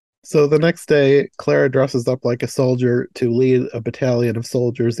 So the next day, Clara dresses up like a soldier to lead a battalion of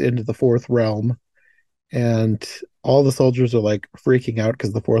soldiers into the Fourth Realm. And all the soldiers are like freaking out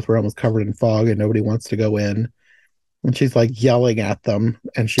because the Fourth Realm is covered in fog and nobody wants to go in. And she's like yelling at them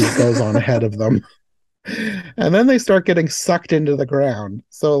and she goes on ahead of them. And then they start getting sucked into the ground.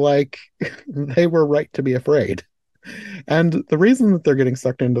 So, like, they were right to be afraid. And the reason that they're getting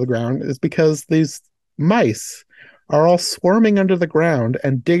sucked into the ground is because these mice are all swarming under the ground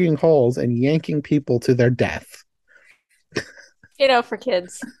and digging holes and yanking people to their death. For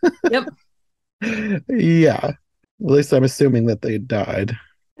kids. Yep. Yeah. At least I'm assuming that they died.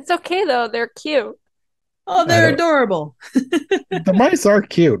 It's okay, though. They're cute. Oh, they're adorable. The mice are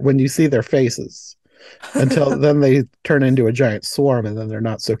cute when you see their faces. Until then they turn into a giant swarm and then they're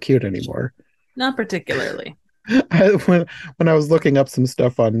not so cute anymore. Not particularly. When I was looking up some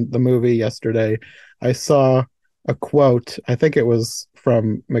stuff on the movie yesterday, I saw a quote. I think it was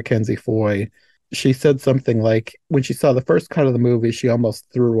from Mackenzie Foy. She said something like, when she saw the first cut of the movie, she almost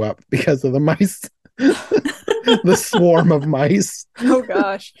threw up because of the mice. The swarm of mice. Oh,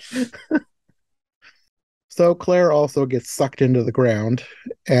 gosh. So Claire also gets sucked into the ground,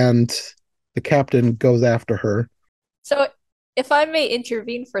 and the captain goes after her. So, if I may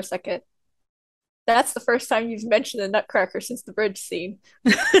intervene for a second, that's the first time you've mentioned the Nutcracker since the bridge scene.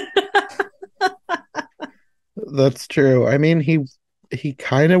 That's true. I mean, he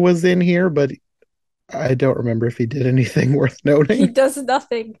kind of was in here, but I don't remember if he did anything worth noting. He does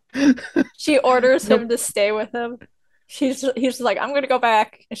nothing. She orders him to stay with him. He's like, I'm going to go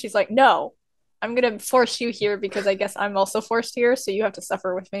back. And she's like, no, I'm going to force you here because I guess I'm also forced here, so you have to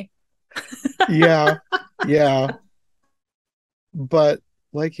suffer with me. Yeah. But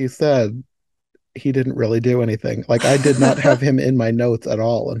like you said, he didn't really do anything. Like, I did not have him in my notes at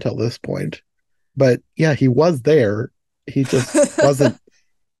all until this point. But yeah, he was there. He just wasn't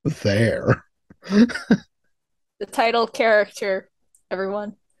there. The title character,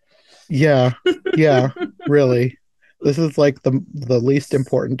 everyone. Yeah, really. This is like the least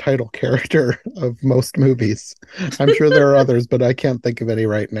important title character of most movies. I'm sure there are others, but I can't think of any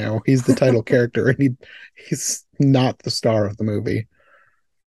right now. He's the title character, and he's not the star of the movie.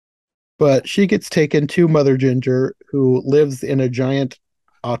 But she gets taken to Mother Ginger, who lives in a giant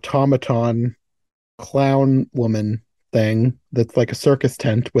automaton clown woman thing that's like a circus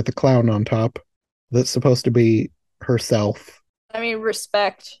tent with a clown on top that's supposed to be herself. I mean,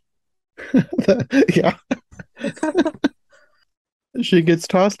 respect. Yeah. She gets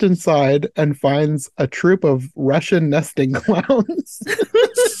tossed inside and finds a troop of Russian nesting clowns.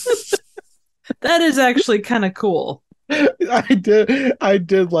 That is actually kind of cool. I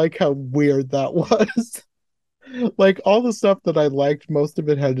did like how weird that was. Like all the stuff that I liked, most of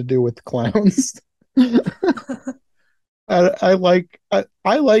it had to do with clowns. I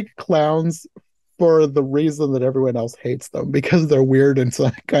like clowns for the reason that everyone else hates them because they're weird and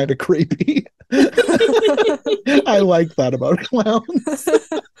kind of creepy. I like that about clowns.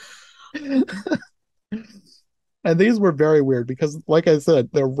 And these were very weird because, like I said,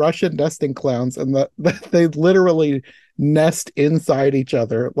 they're Russian nesting clowns, and they literally nest inside each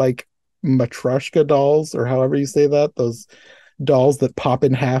other like matryoshka dolls, or however you say that. Those dolls that pop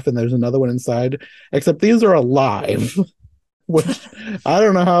in half, and there's another one inside. Except these are alive, which I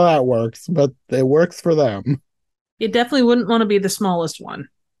don't know how that works, but it works for them. You definitely wouldn't want to be the smallest one.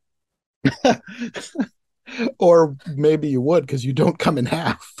 Or maybe you would because you don't come in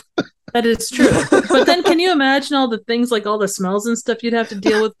half. That is true. But then can you imagine all the things, like all the smells and stuff you'd have to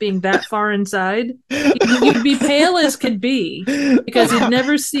deal with being that far inside? You'd be pale as could be because you'd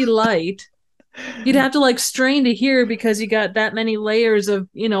never see light. You'd have to like strain to hear because you got that many layers of,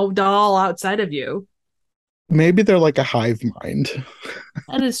 doll outside of you. Maybe they're like a hive mind.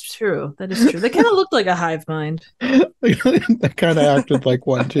 That is true. That is true. They kind of looked like a hive mind. They kind of acted like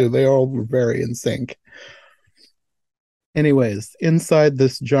one too. They all were very in sync. Anyways, inside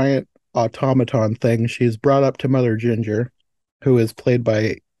this giant automaton thing, she's brought up to Mother Ginger, who is played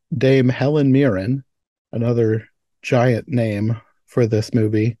by Dame Helen Mirren, another giant name for this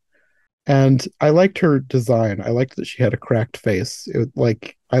movie. And I liked her design. I liked that she had a cracked face.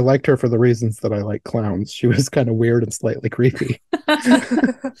 I liked her for the reasons that I like clowns. She was kind of weird and slightly creepy.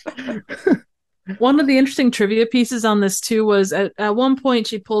 One of the interesting trivia pieces on this too was at one point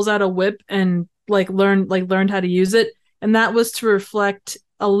she pulls out a whip and learned how to use it, and that was to reflect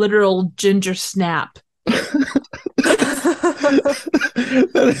a literal ginger snap.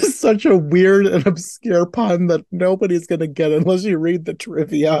 That is such a weird and obscure pun that nobody's going to get unless you read the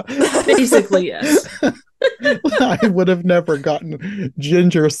trivia. Basically, yes. I would have never gotten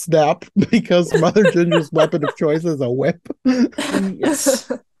ginger snap because Mother Ginger's weapon of choice is a whip.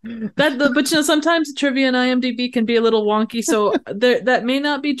 Yes. But sometimes trivia in IMDb can be a little wonky, so that may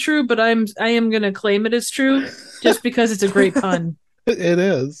not be true, but I am going to claim it as true just because it's a great pun. It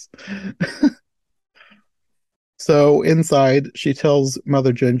is. So inside, she tells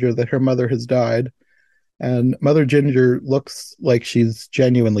Mother Ginger that her mother has died, and Mother Ginger looks like she's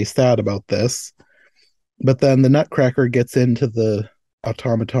genuinely sad about this. But then the Nutcracker gets into the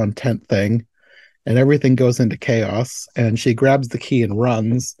automaton tent thing, and everything goes into chaos, and she grabs the key and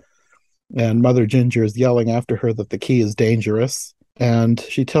runs, and Mother Ginger is yelling after her that the key is dangerous, and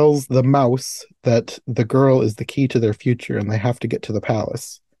she tells the mouse that the girl is the key to their future and they have to get to the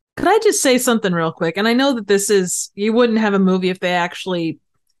palace. Could I just say something real quick? And I know that you wouldn't have a movie if they actually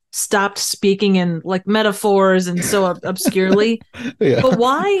stopped speaking in like metaphors and so obscurely. Yeah. But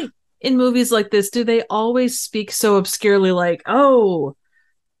why in movies like this do they always speak so obscurely, like, oh,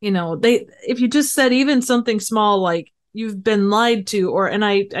 if you just said even something small like you've been lied to, and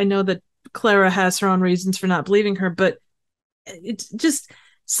I know that Clara has her own reasons for not believing her, but it's just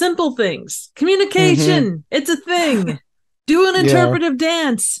simple things. Communication, mm-hmm. It's a thing. Do an interpretive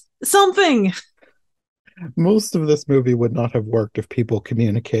dance, something. Most of this movie would not have worked if people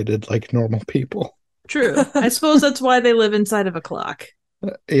communicated like normal people. True. I suppose that's why they live inside of a clock.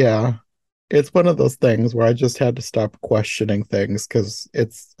 Yeah. It's one of those things where I just had to stop questioning things because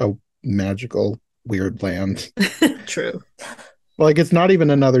it's a magical, weird land. True. Like, it's not even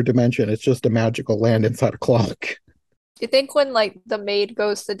another dimension. It's just a magical land inside a clock. Do you think when, like, the maid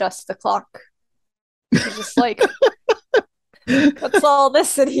goes to dust the clock, she's just like, what's all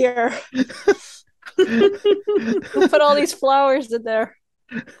this in here? Who put all these flowers in there?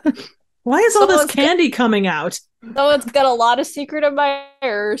 Why is all this candy coming out? Someone's got a lot of secret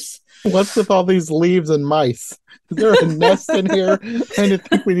admirers. What's with all these leaves and mice? Is there a nest in here? I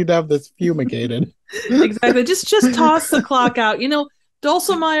think we need to have this fumigated. Exactly. Just toss the clock out.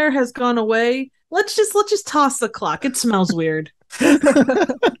 Dulcimer has gone away. Let's just toss the clock. It smells weird.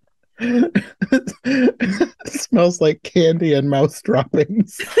 It smells like candy and mouse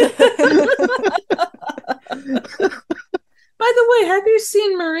droppings. By the way, have you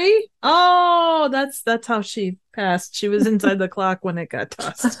seen Marie? Oh, that's how she passed. She was inside the clock when it got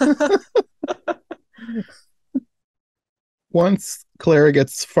tossed. Once Clara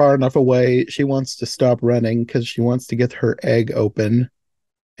gets far enough away, she wants to stop running because she wants to get her egg open.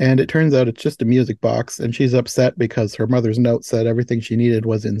 And it turns out it's just a music box, and she's upset because her mother's note said everything she needed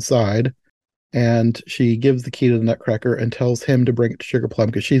was inside. And she gives the key to the Nutcracker and tells him to bring it to Sugar Plum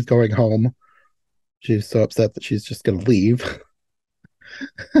because she's going home. She's so upset that she's just going to leave.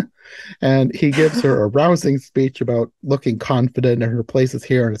 And he gives her a rousing speech about looking confident and her place is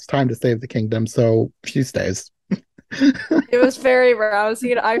here and it's time to save the kingdom. So she stays. It was very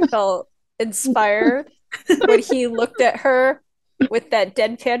rousing. I felt inspired when he looked at her with that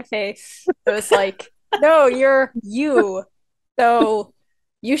deadpan face. It was like, no, you're you. So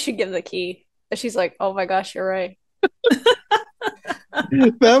you should give the key. And she's like, oh my gosh, you're right.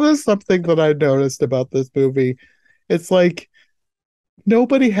 That was something that I noticed about this movie. It's like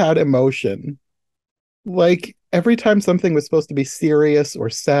nobody had emotion. Like every time something was supposed to be serious or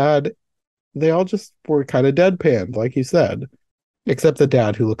sad, they all just were kind of deadpanned, like you said. Except the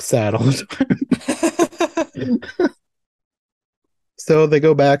dad who looks sad all the time. So they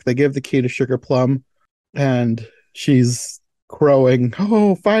go back, they give the key to Sugar Plum, and she's crowing,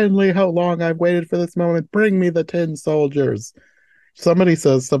 oh, finally, how long I've waited for this moment. Bring me the tin soldiers. Somebody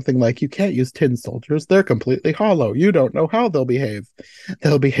says something like, you can't use tin soldiers. They're completely hollow. You don't know how they'll behave.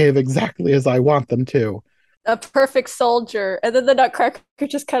 They'll behave exactly as I want them to. A perfect soldier. And then the Nutcracker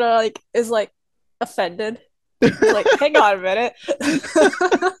just kind of like is like offended. He's like, hang on a minute.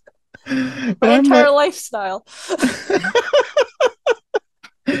 My entire lifestyle.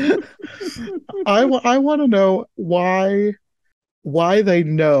 I want to know why they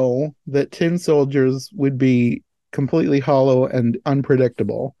know that tin soldiers would be completely hollow and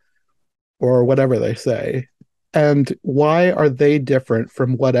unpredictable, or whatever they say. And why are they different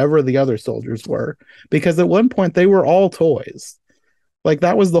from whatever the other soldiers were? Because at one point they were all toys. Like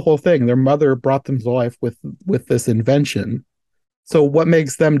that was the whole thing. Their mother brought them to life with this invention. So what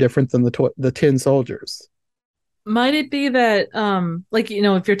makes them different than the tin soldiers? Might it be that, like, you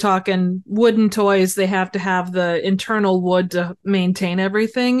know, if you're talking wooden toys, they have to have the internal wood to maintain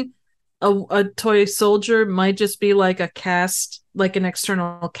everything. A toy soldier might just be like a cast, like an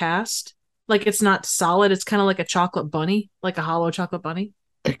external cast. Like it's not solid. It's kind of like a chocolate bunny, like a hollow chocolate bunny.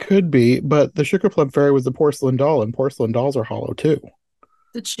 It could be, but the Sugar Plum Fairy was a porcelain doll, and porcelain dolls are hollow too.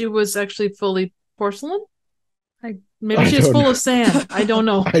 That she was actually fully porcelain? Maybe she's full of sand. I don't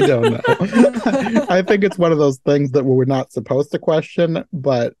know. I don't know. I think it's one of those things that we're not supposed to question,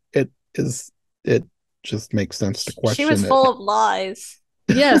 but it just makes sense to question. She was full of lies.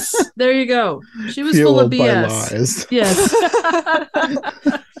 Yes, there you go. She was full of BS. By lies. Yes.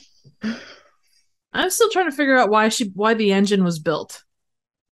 I'm still trying to figure out why the engine was built.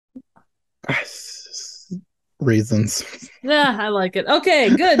 Reasons. Yeah, I like it.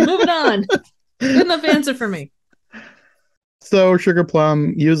 Okay, good. Moving on. Good enough answer for me. So Sugar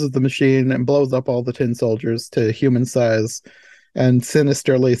Plum uses the machine and blows up all the tin soldiers to human size and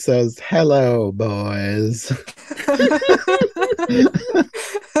sinisterly says, hello, boys.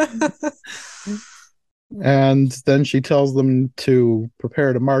 And then she tells them to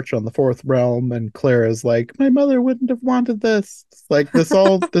prepare to march on the fourth realm, and Clara's like, my mother wouldn't have wanted this. It's like this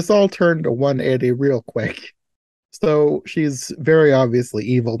all turned to 180 real quick. So she's very obviously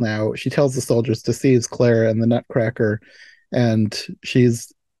evil now. She tells the soldiers to seize Clara and the Nutcracker, and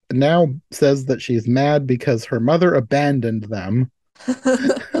she's now says that she's mad because her mother abandoned them.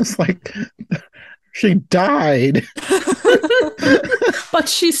 It's like she died. But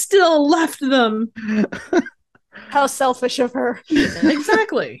she still left them. How selfish of her.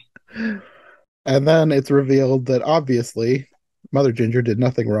 Exactly. And then it's revealed that obviously Mother Ginger did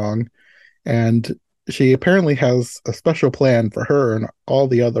nothing wrong, and she apparently has a special plan for her and all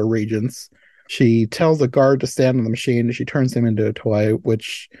the other regents. She tells a guard to stand on the machine, and she turns him into a toy,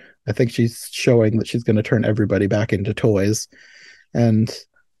 which I think she's showing that she's going to turn everybody back into toys. And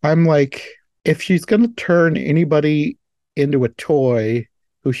I'm like, if she's going to turn anybody into a toy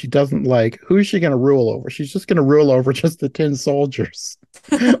who she doesn't like, who is she going to rule over? She's just going to rule over just the tin soldiers.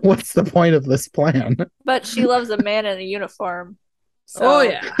 What's the point of this plan? But she loves a man in a uniform. So. Oh,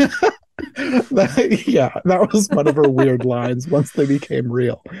 yeah. That was one of her weird lines once they became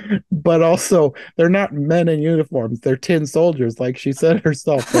real. But also, they're not men in uniforms. They're tin soldiers. Like she said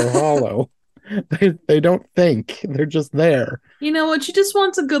herself, they're hollow. They don't think. They're just there. You know what? She just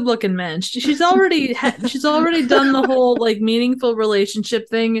wants a good-looking man. She's already done the whole like meaningful relationship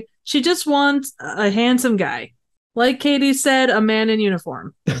thing. She just wants a handsome guy. Like Katie said, a man in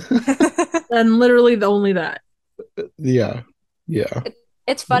uniform. And literally only that. Yeah.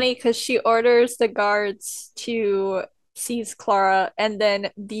 It's funny because she orders the guards to seize Clara, and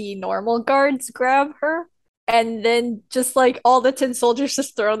then the normal guards grab her. And then just like all the tin soldiers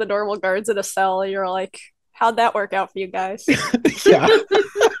just throw the normal guards in a cell. And you're like, how'd that work out for you guys? Yeah.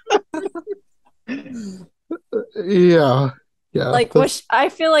 Yeah. Yeah. Like, I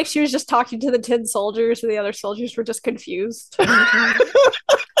feel like she was just talking to the tin soldiers, and the other soldiers were just confused.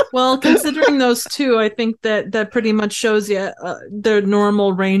 Well, considering those two, I think that pretty much shows you their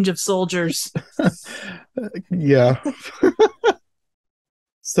normal range of soldiers. Yeah.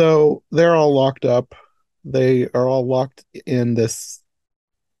 So they're all locked up. They are all locked in this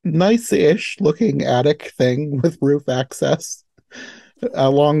nice-ish looking attic thing with roof access,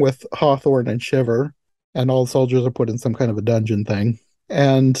 along with Hawthorne and Shiver. And all the soldiers are put in some kind of a dungeon thing.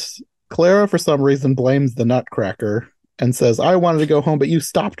 And Clara, for some reason, blames the Nutcracker and says, I wanted to go home, but you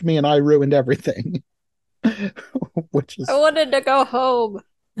stopped me and I ruined everything. Which is. I wanted to go home,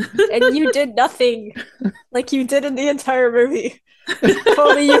 and you did nothing like you did in the entire movie. If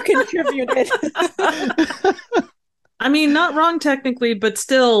only you contributed. I mean, not wrong technically, but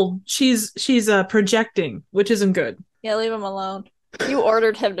still, she's projecting, which isn't good. Yeah, leave him alone. You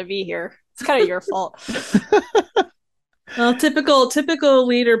ordered him to be here. It's kind of your fault. Well, typical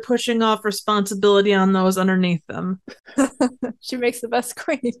leader pushing off responsibility on those underneath them. She makes the best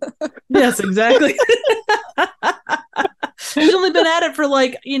queen. Yes, exactly. She's only been at it for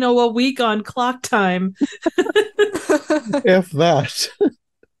like, a week on clock time. If that.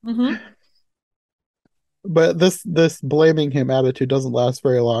 Mm-hmm. But this blaming him attitude doesn't last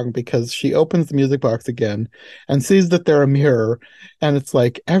very long, because she opens the music box again and sees that they're a mirror, and it's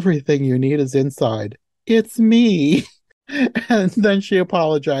like, everything you need is inside. It's me. And then she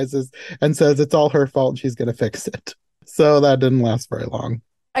apologizes and says it's all her fault and she's going to fix it. So that didn't last very long.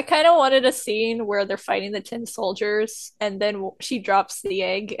 I kind of wanted a scene where they're fighting the tin soldiers, and then she drops the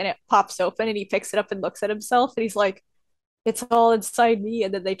egg and it pops open, and he picks it up and looks at himself, and he's like, it's all inside me,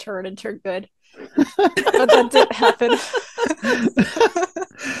 and then they turn and turn good. But that didn't happen.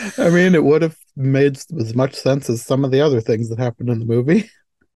 I mean, it would have made as much sense as some of the other things that happened in the movie.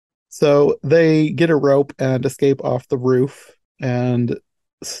 So they get a rope and escape off the roof and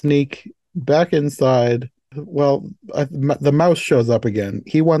sneak back inside. Well, the mouse shows up again.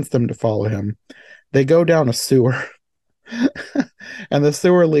 He wants them to follow him. They go down a sewer. And the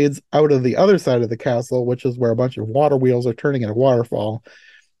sewer leads out of the other side of the castle, which is where a bunch of water wheels are turning in a waterfall.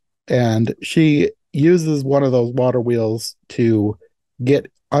 And she uses one of those water wheels to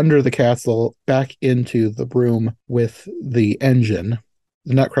get under the castle back into the room with the engine.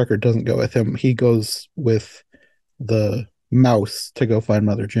 The Nutcracker doesn't go with him. He goes with the mouse to go find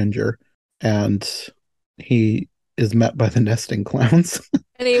Mother Ginger. And he is met by the nesting clowns.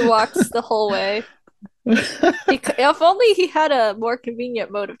 And he walks the whole way. If only he had a more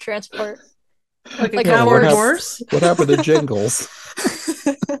convenient mode of transport. Like a coward horse? What happened to Jingles?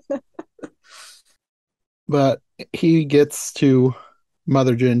 But he gets to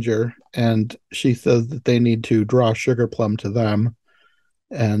Mother Ginger, and she says that they need to draw Sugar Plum to them.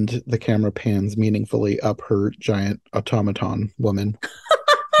 And the camera pans meaningfully up her giant automaton woman.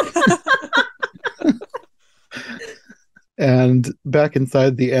 And back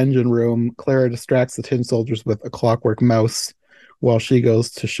inside the engine room, Clara distracts the tin soldiers with a clockwork mouse while she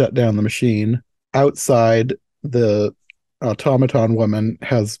goes to shut down the machine. Outside, the automaton woman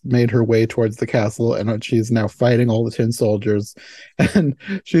has made her way towards the castle, and she's now fighting all the tin soldiers. And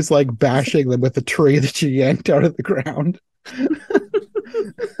she's like bashing them with a tree that she yanked out of the ground.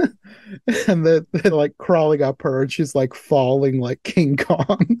 And they're like crawling up her, and she's like falling like King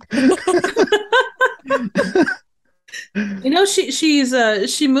Kong.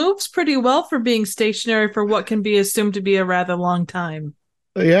 She moves pretty well for being stationary for what can be assumed to be a rather long time.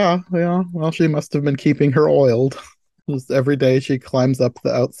 Yeah. Well, she must have been keeping her oiled. Just every day she climbs up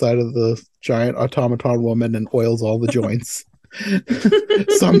the outside of the giant automaton woman and oils all the joints.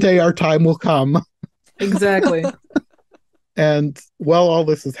 Someday our time will come. Exactly. And while all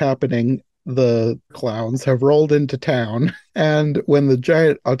this is happening, the clowns have rolled into town. And when the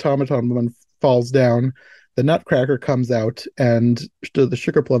giant automaton woman falls down, the Nutcracker comes out, and the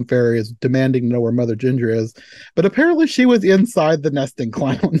Sugar Plum Fairy is demanding to know where Mother Ginger is. But apparently she was inside the nesting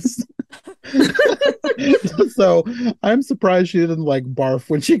clowns. So I'm surprised she didn't like barf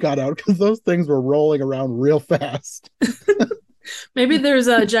when she got out, because those things were rolling around real fast. Maybe there's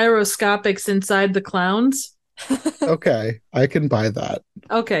gyroscopics inside the clowns. Okay, I can buy that.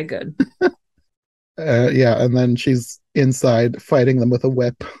 Okay, good. Yeah, and then she's inside fighting them with a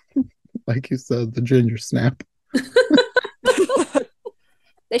whip. Like you said, the ginger snap.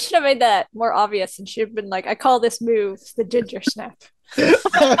 They should have made that more obvious, and should have been like, I call this move the ginger snap.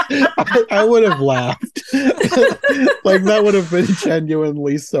 I would have laughed. Like, that would have been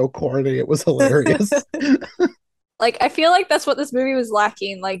genuinely so corny. It was hilarious. Like, I feel like that's what this movie was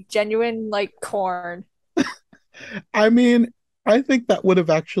lacking, like genuine like corn. I mean, I think that would have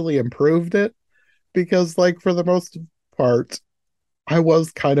actually improved it, because like for the most part, I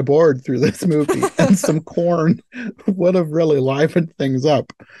was kind of bored through this movie, and some corn would have really livened things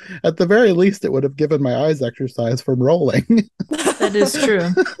up. At the very least, it would have given my eyes exercise from rolling. That is true.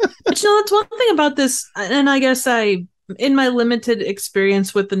 But that's one thing about this, and I guess in my limited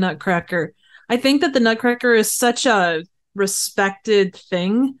experience with the Nutcracker, I think that the Nutcracker is such a respected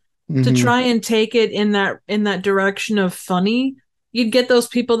thing to try and take it in that direction of funny. You'd get those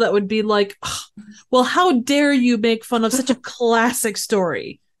people that would be like, oh, well, how dare you make fun of such a classic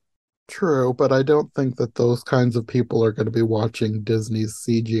story? True, but I don't think that those kinds of people are going to be watching Disney's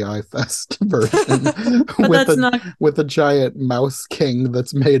CGI Fest version with a giant mouse king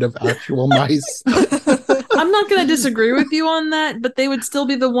that's made of actual mice. I'm not going to disagree with you on that, but they would still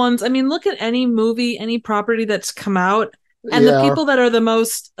be the ones. I mean, look at any movie, any property that's come out, and the people that are the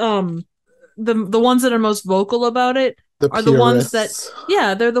most, the ones that are most vocal about it are the ones that,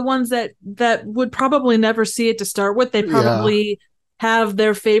 they're the ones that would probably never see it to start with. They probably have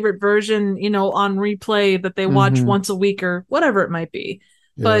their favorite version, on replay that they watch once a week or whatever it might be.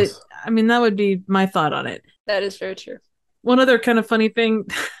 Yes. But I mean, that would be my thought on it. That is very true. One other kind of funny thing,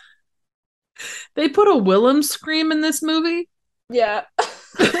 they put a Willem scream in this movie. Yeah.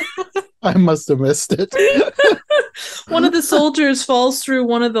 I must have missed it. One of the soldiers falls through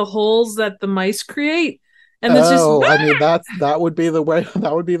one of the holes that the mice create. And it's just, I mean, that would be the way.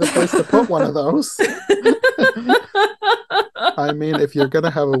 That would be the place to put one of those. I mean, if you're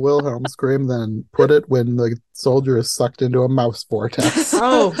gonna have a Wilhelm scream, then put it when the soldier is sucked into a mouse vortex.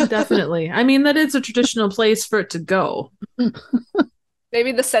 Oh, definitely. I mean, that is a traditional place for it to go.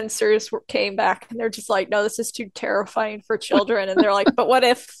 Maybe the censors came back and they're just like, no, this is too terrifying for children. And they're like, but what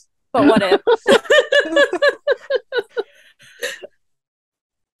if? But what if?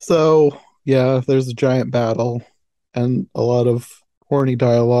 So, yeah, there's a giant battle and a lot of horny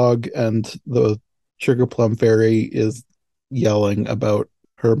dialogue, and the Sugar Plum Fairy is yelling about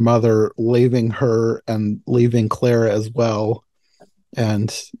her mother leaving her and leaving Clara as well.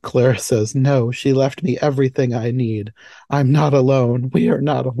 And Clara says, no, she left me everything I need. I'm not alone. We are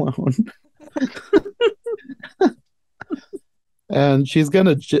not alone. And she's going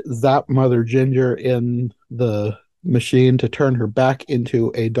to zap Mother Ginger in the machine to turn her back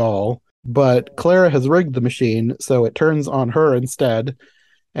into a doll. But Clara has rigged the machine, so it turns on her instead.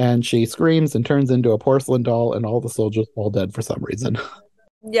 And she screams and turns into a porcelain doll, and all the soldiers fall dead for some reason.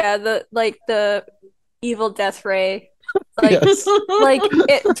 Yeah, the evil death ray. Like, yes. Like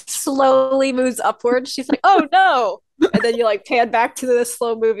it slowly moves upward. She's like, oh no. And then you like pan back to the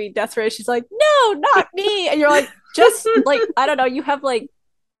slow movie death ray. She's like, no, not me. And you're like, just like, I don't know, you have like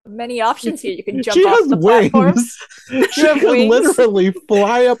many options here. You can jump off the platform. She can literally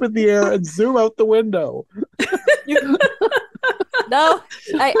fly up in the air and zoom out the window. No,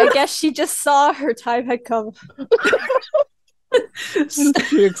 I guess she just saw her time had come.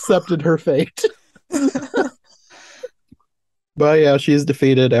 She accepted her fate. But yeah, she's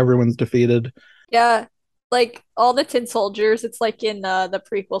defeated. Everyone's defeated. Yeah, like all the tin soldiers, it's like in the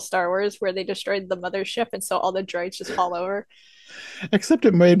prequel Star Wars where they destroyed the mothership and so all the droids just fall over. Except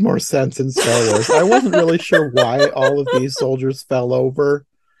it made more sense in Star Wars. I wasn't really sure why all of these soldiers fell over,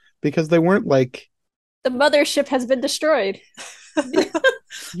 because they weren't like... The mothership has been destroyed.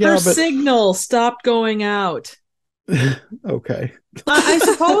 Her signal stopped going out. Okay. I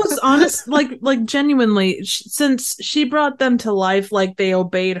suppose, like genuinely, since she brought them to life, like they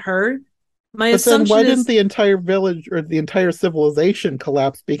obeyed her. My assumption then why didn't the entire village or the entire civilization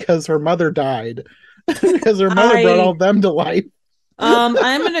collapse because her mother died? Because her mother brought all them to life. I'm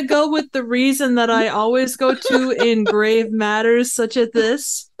gonna go with the reason that I always go to in grave matters such as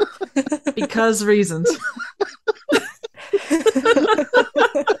this, because reasons.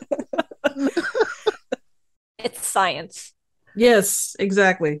 It's science. Yes,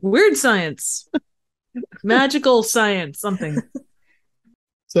 exactly. Weird science. Magical science, something.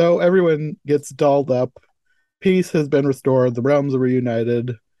 So everyone gets dolled up. Peace has been restored. The realms are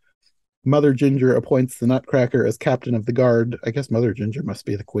reunited. Mother Ginger appoints the Nutcracker as captain of the guard. I guess Mother Ginger must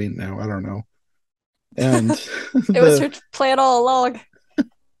be the queen now. I don't know. And it was her plan all along.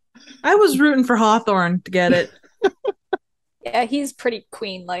 I was rooting for Hawthorne to get it. Yeah, he's pretty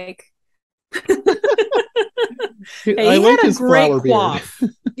queen-like. He had a great coif.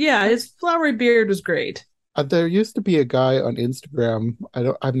 Yeah, his flowery beard was great. There used to be a guy on Instagram.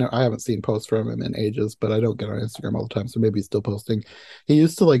 I haven't seen posts from him in ages, but I don't get on Instagram all the time, so maybe he's still posting. He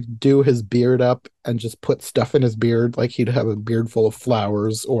used to like do his beard up and just put stuff in his beard, like he'd have a beard full of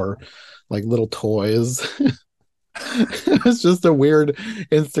flowers or like little toys. It was just a weird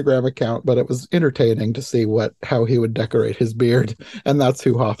Instagram account, but it was entertaining to see how he would decorate his beard, and that's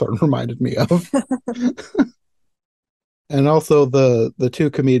who Hawthorne reminded me of. And also the two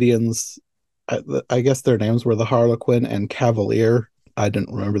comedians, I guess their names were the Harlequin and Cavalier. I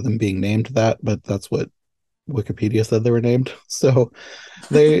didn't remember them being named that, but that's what Wikipedia said they were named. So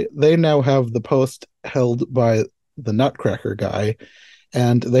they now have the post held by the Nutcracker guy,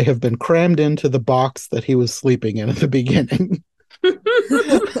 and they have been crammed into the box that he was sleeping in at the beginning.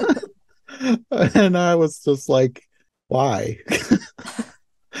 And I was just like, why?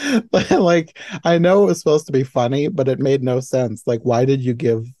 Like, I know it was supposed to be funny, but it made no sense. Like, why did you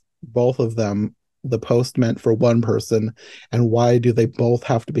give both of them the post meant for one person, and why do they both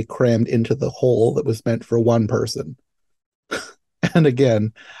have to be crammed into the hole that was meant for one person? And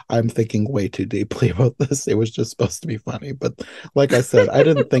again, I'm thinking way too deeply about this. It was just supposed to be funny, but like I said, I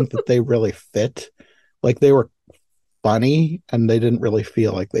didn't think that they really fit. Like, they were funny, and they didn't really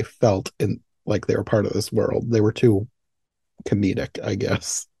feel like they felt in like they were part of this world. They were too comedic, I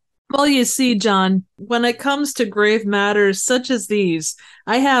guess. Well, you see, John, when it comes to grave matters such as these,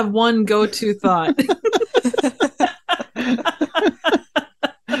 I have one go-to thought.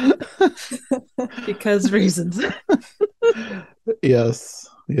 Because reasons. Yes,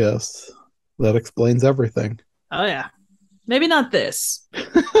 yes. That explains everything. Oh, yeah. Maybe not this.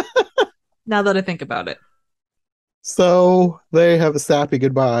 Now that I think about it. So they have a sappy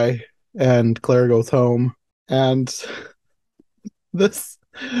goodbye, and Claire goes home. And this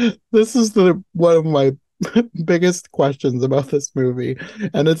this is the one of my biggest questions about this movie,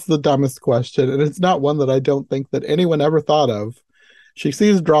 and it's the dumbest question, and it's not one that I don't think that anyone ever thought of. She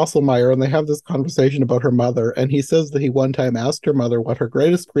sees Drosselmeyer, and they have this conversation about her mother, and he says that he one time asked her mother what her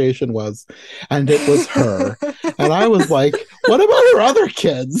greatest creation was, and it was her. And I was like, what about her other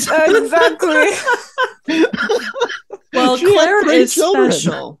kids? Exactly. Well, She Clara had 3 is children.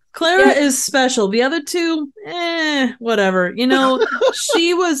 special. Clara is special. The other two, whatever. You know,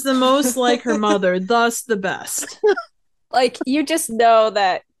 she was the most like her mother, thus the best. Like, you just know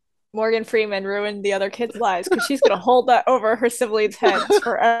that Morgan Freeman ruined the other kids' lives because she's going to hold that over her siblings' heads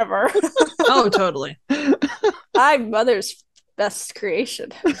forever. Oh, totally. I'm mother's best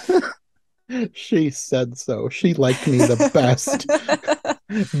creation. She said so. She liked me the best.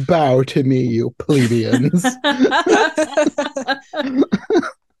 Bow to me, you plebeians.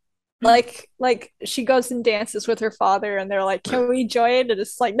 Like she goes and dances with her father, and they're like, "Can we join?" And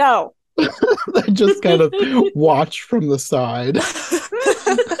it's like, no. They just kind of watch from the side.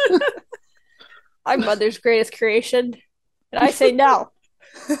 I'm mother's greatest creation, and I say no.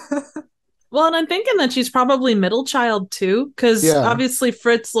 Well, and I'm thinking that she's probably middle child too, because obviously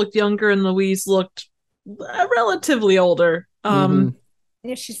Fritz looked younger and Louise looked relatively older.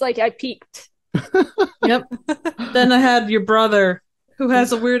 Yeah, she's like, I peaked. Yep. Then I had your brother, who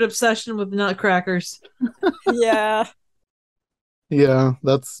has a weird obsession with nutcrackers. Yeah. Yeah,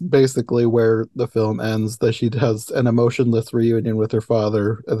 that's basically where the film ends, that she has an emotionless reunion with her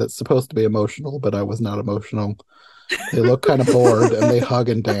father that's supposed to be emotional, but I was not emotional. They look kind of bored, and they hug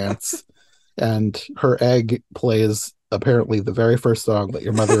and dance. And her egg plays apparently the very first song that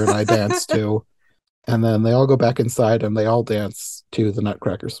your mother and I danced to. And then they all go back inside, and they all dance to the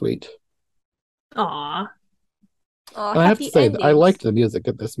Nutcracker Suite. Aww. Oh, and I have to say that I endings. liked the music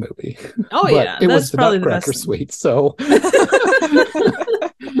in this movie. Oh, but yeah. it That's was the probably Nutcracker the best. Suite, so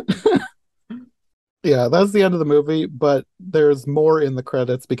yeah, that's the end of the movie. But there's more in the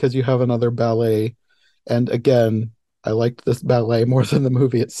credits because you have another ballet, and again, I liked this ballet more than the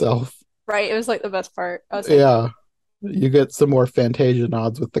movie itself. Right, it was like the best part. I was like, Yeah, you get some more Fantasia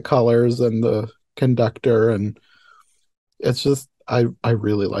nods with the colors and the conductor, and it's just I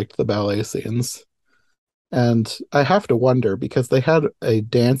really liked the ballet scenes. And I have to wonder, because they had a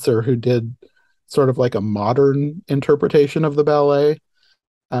dancer who did sort of like a modern interpretation of the ballet.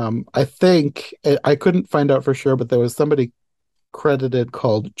 I think I couldn't find out for sure, but there was somebody credited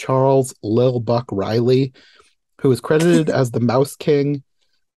called Charles Lil Buck Riley, who was credited as the Mouse King,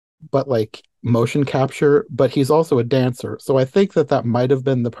 but like motion capture, but he's also a dancer. So I think that that might have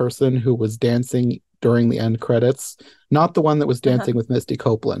been the person who was dancing during the end credits, not the one that was dancing with Misty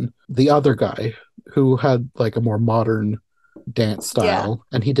Copeland, the other guy who had like a more modern dance style,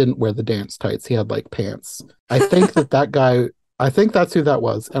 and he didn't wear the dance tights. He had like pants. I think that guy, I think that's who that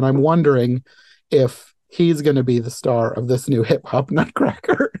was. And I'm wondering if he's going to be the star of this new hip hop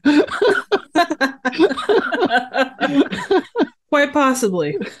Nutcracker. Quite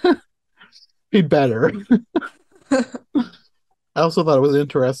possibly. He'd better. I also thought it was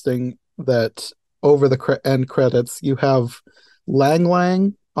interesting that over the end credits, you have Lang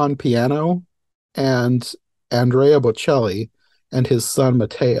Lang on piano and Andrea Bocelli and his son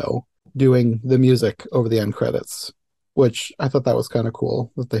Matteo doing the music over the end credits, which I thought that was kind of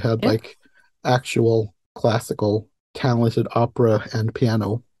cool that they had like actual classical talented opera and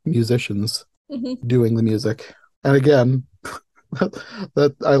piano musicians Mhm. doing the music. And again,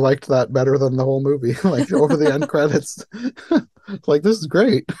 that I liked that better than the whole movie. Like over the end credits, like this is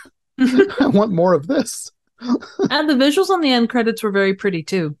great. I want more of this. And the visuals on the end credits were very pretty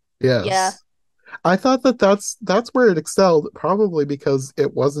too. Yeah. Yes. I thought that that's where it excelled, probably because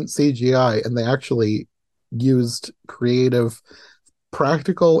it wasn't CGI and they actually used creative,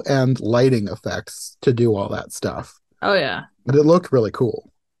 practical, and lighting effects to do all that stuff. Oh yeah. And it looked really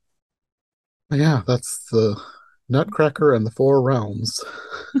cool. Yeah, that's the Nutcracker and the Four Realms.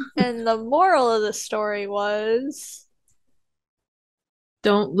 And the moral of the story was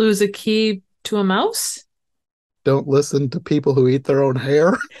Don't lose a key to a mouse. Don't listen to people who eat their own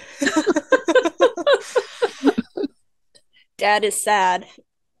hair. Dad is sad.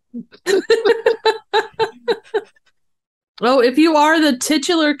 Oh, if you are the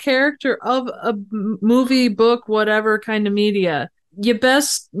titular character of a movie, book, whatever kind of media, you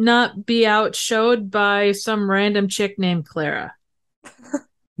best not be outshowed by some random chick named Clara.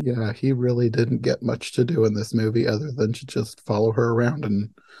 Yeah, he really didn't get much to do in this movie other than to just follow her around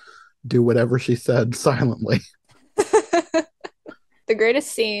and do whatever she said silently. The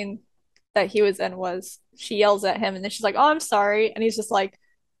greatest scene that he was in was she yells at him and then she's like, "Oh, I'm sorry." And he's just like,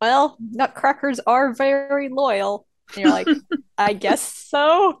 "Well, nutcrackers are very loyal." And you're like, "I guess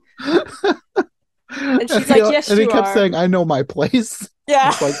so." And she's like, "Yes, and he you kept are." saying, "I know my place." Yeah.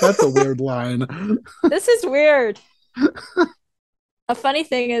 It's like, that's a weird line. This is weird. A funny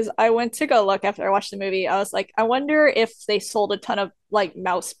thing is, I went to go look after I watched the movie. I was like, I wonder if they sold a ton of like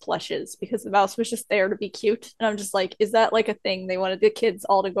mouse plushes because the mouse was just there to be cute. And I'm just like, is that like a thing? They wanted the kids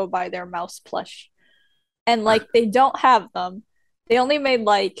all to go buy their mouse plush. And like, they don't have them. They only made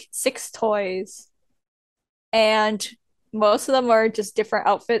like 6 toys, and most of them are just different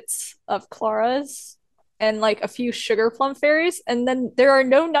outfits of Clara's and like a few sugar plum fairies. And then there are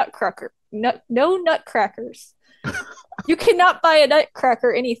no nutcrackers. You cannot buy a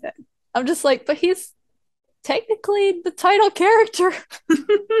nutcracker anything. I'm just like, but he's technically the title character.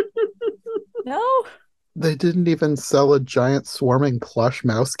 No, They didn't even sell a giant swarming plush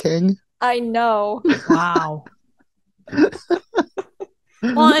mouse king. I know. Wow.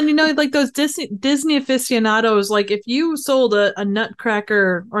 Well, and you know, like those Disney aficionados, like if you sold a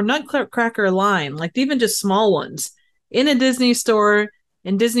Nutcracker or Nutcracker line, like even just small ones, in a Disney store,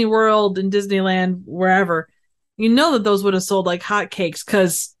 in Disney World, in Disneyland, wherever, you know that those would have sold like hotcakes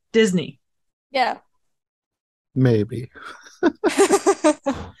because Disney. Yeah. Maybe.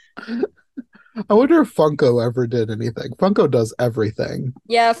 I wonder if Funko ever did anything. Funko does everything.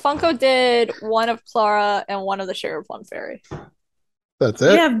 Yeah, Funko did one of Clara and one of the Sugar Plum Fairy. That's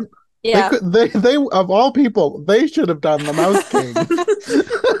it. Yeah. Yeah. They of all people, they should have done the Mouse King.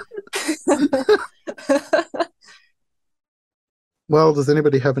 Well, does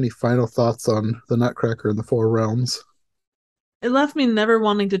anybody have any final thoughts on the Nutcracker and the Four Realms? It left me never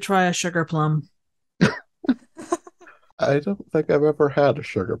wanting to try a sugar plum. I don't think I've ever had a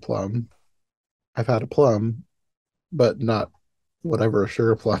sugar plum. I've had a plum, but not whatever a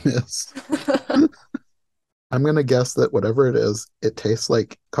sugar plum is. I'm going to guess that whatever it is, it tastes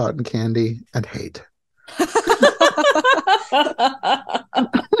like cotton candy and hate.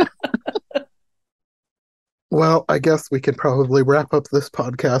 Well, I guess we can probably wrap up this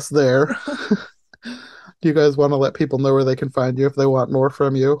podcast there. Do you guys want to let people know where they can find you if they want more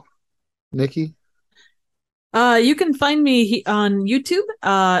from you? Nikki? You can find me on YouTube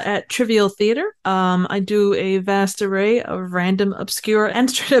at Trivial Theater. I do a vast array of random, obscure, and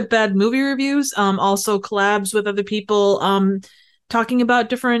straight up bad movie reviews. Also collabs with other people talking about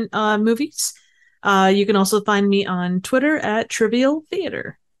different movies. You can also find me on Twitter at Trivial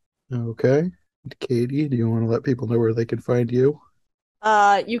Theater. Okay. Katie, do you want to let people know where they can find you?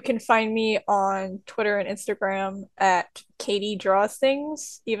 You can find me on Twitter and Instagram at Katie Draws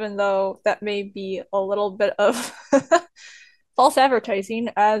Things, even though that may be a little bit of false advertising,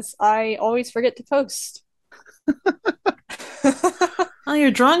 as I always forget to post. Oh, your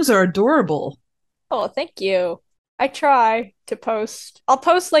drawings are adorable. Oh, thank you. I try to post. I'll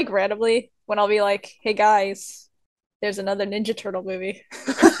post like randomly when I'll be like, "Hey guys, there's another Ninja Turtle movie."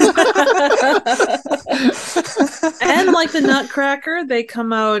 And like the Nutcracker, they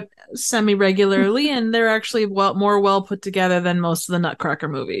come out semi-regularly, and they're actually more well put together than most of the Nutcracker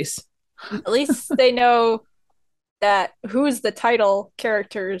movies. At least they know that who's the title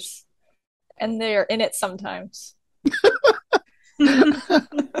characters, and they're in it sometimes.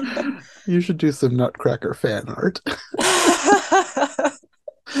 You should do some Nutcracker fan art.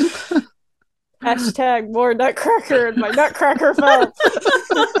 Hashtag more Nutcracker in my Nutcracker film.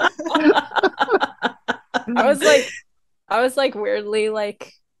 I was like I was like weirdly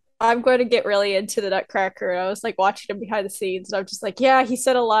like, I'm going to get really into the Nutcracker. And I was like watching him behind the scenes, and I'm just like, yeah, he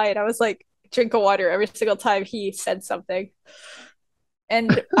said a line. I was like, drink of water every single time he said something.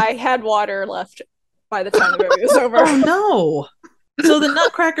 And I had water left by the time the movie was over. Oh no. So the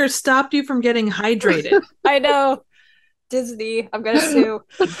Nutcracker stopped you from getting hydrated. I know. Disney, I'm gonna sue.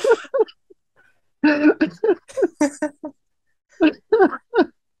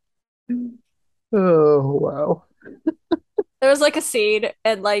 Oh, wow. There was like a scene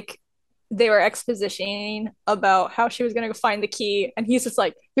and like they were expositioning about how she was gonna go find the key, and he's just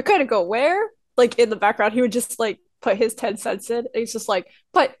like, "You're gonna go where?" Like in the background, he would just like put his 10 cents in. And he's just like,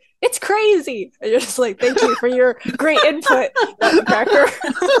 "But it's crazy." And you're just like, "Thank you for your great input, Nutcracker."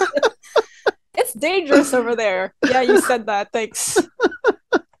 It's dangerous over there. Yeah, you said that. Thanks.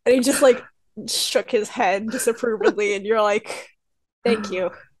 And he just like shook his head disapprovingly, and you're like, "Thank you,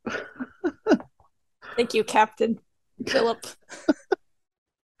 thank you, Captain Philip."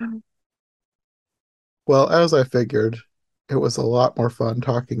 Well, as I figured, it was a lot more fun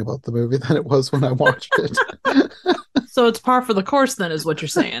talking about the movie than it was when I watched it. So it's par for the course then, is what you're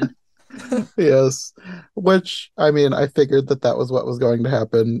saying. Yes. Which, I mean, I figured that that was what was going to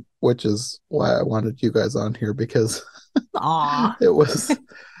happen, which is why I wanted you guys on here, because Aw. it was...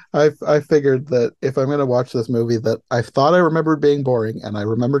 I figured that if I'm going to watch this movie that I thought I remembered being boring and I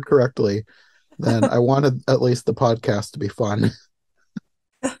remembered correctly, then I wanted at least the podcast to be fun.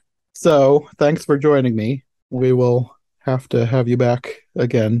 So, thanks for joining me. We will have to have you back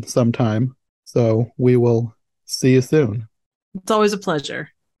again sometime. So, we will see you soon. It's always a pleasure.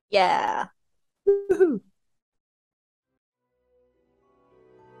 Yeah. Woohoo.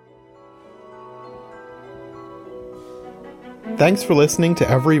 Thanks for listening to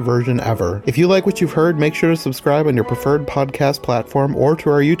Every Version Ever. If you like what you've heard, make sure to subscribe on your preferred podcast platform or to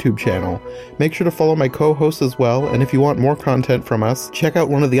our YouTube channel. Make sure to follow my co-hosts as well, and if you want more content from us, check out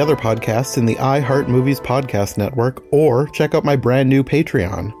one of the other podcasts in the iHeart Movies Podcast Network, or check out my brand new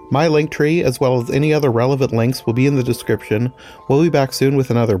Patreon. My link tree, as well as any other relevant links, will be in the description. We'll be back soon with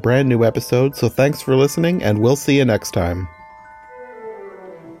another brand new episode, so thanks for listening, and we'll see you next time.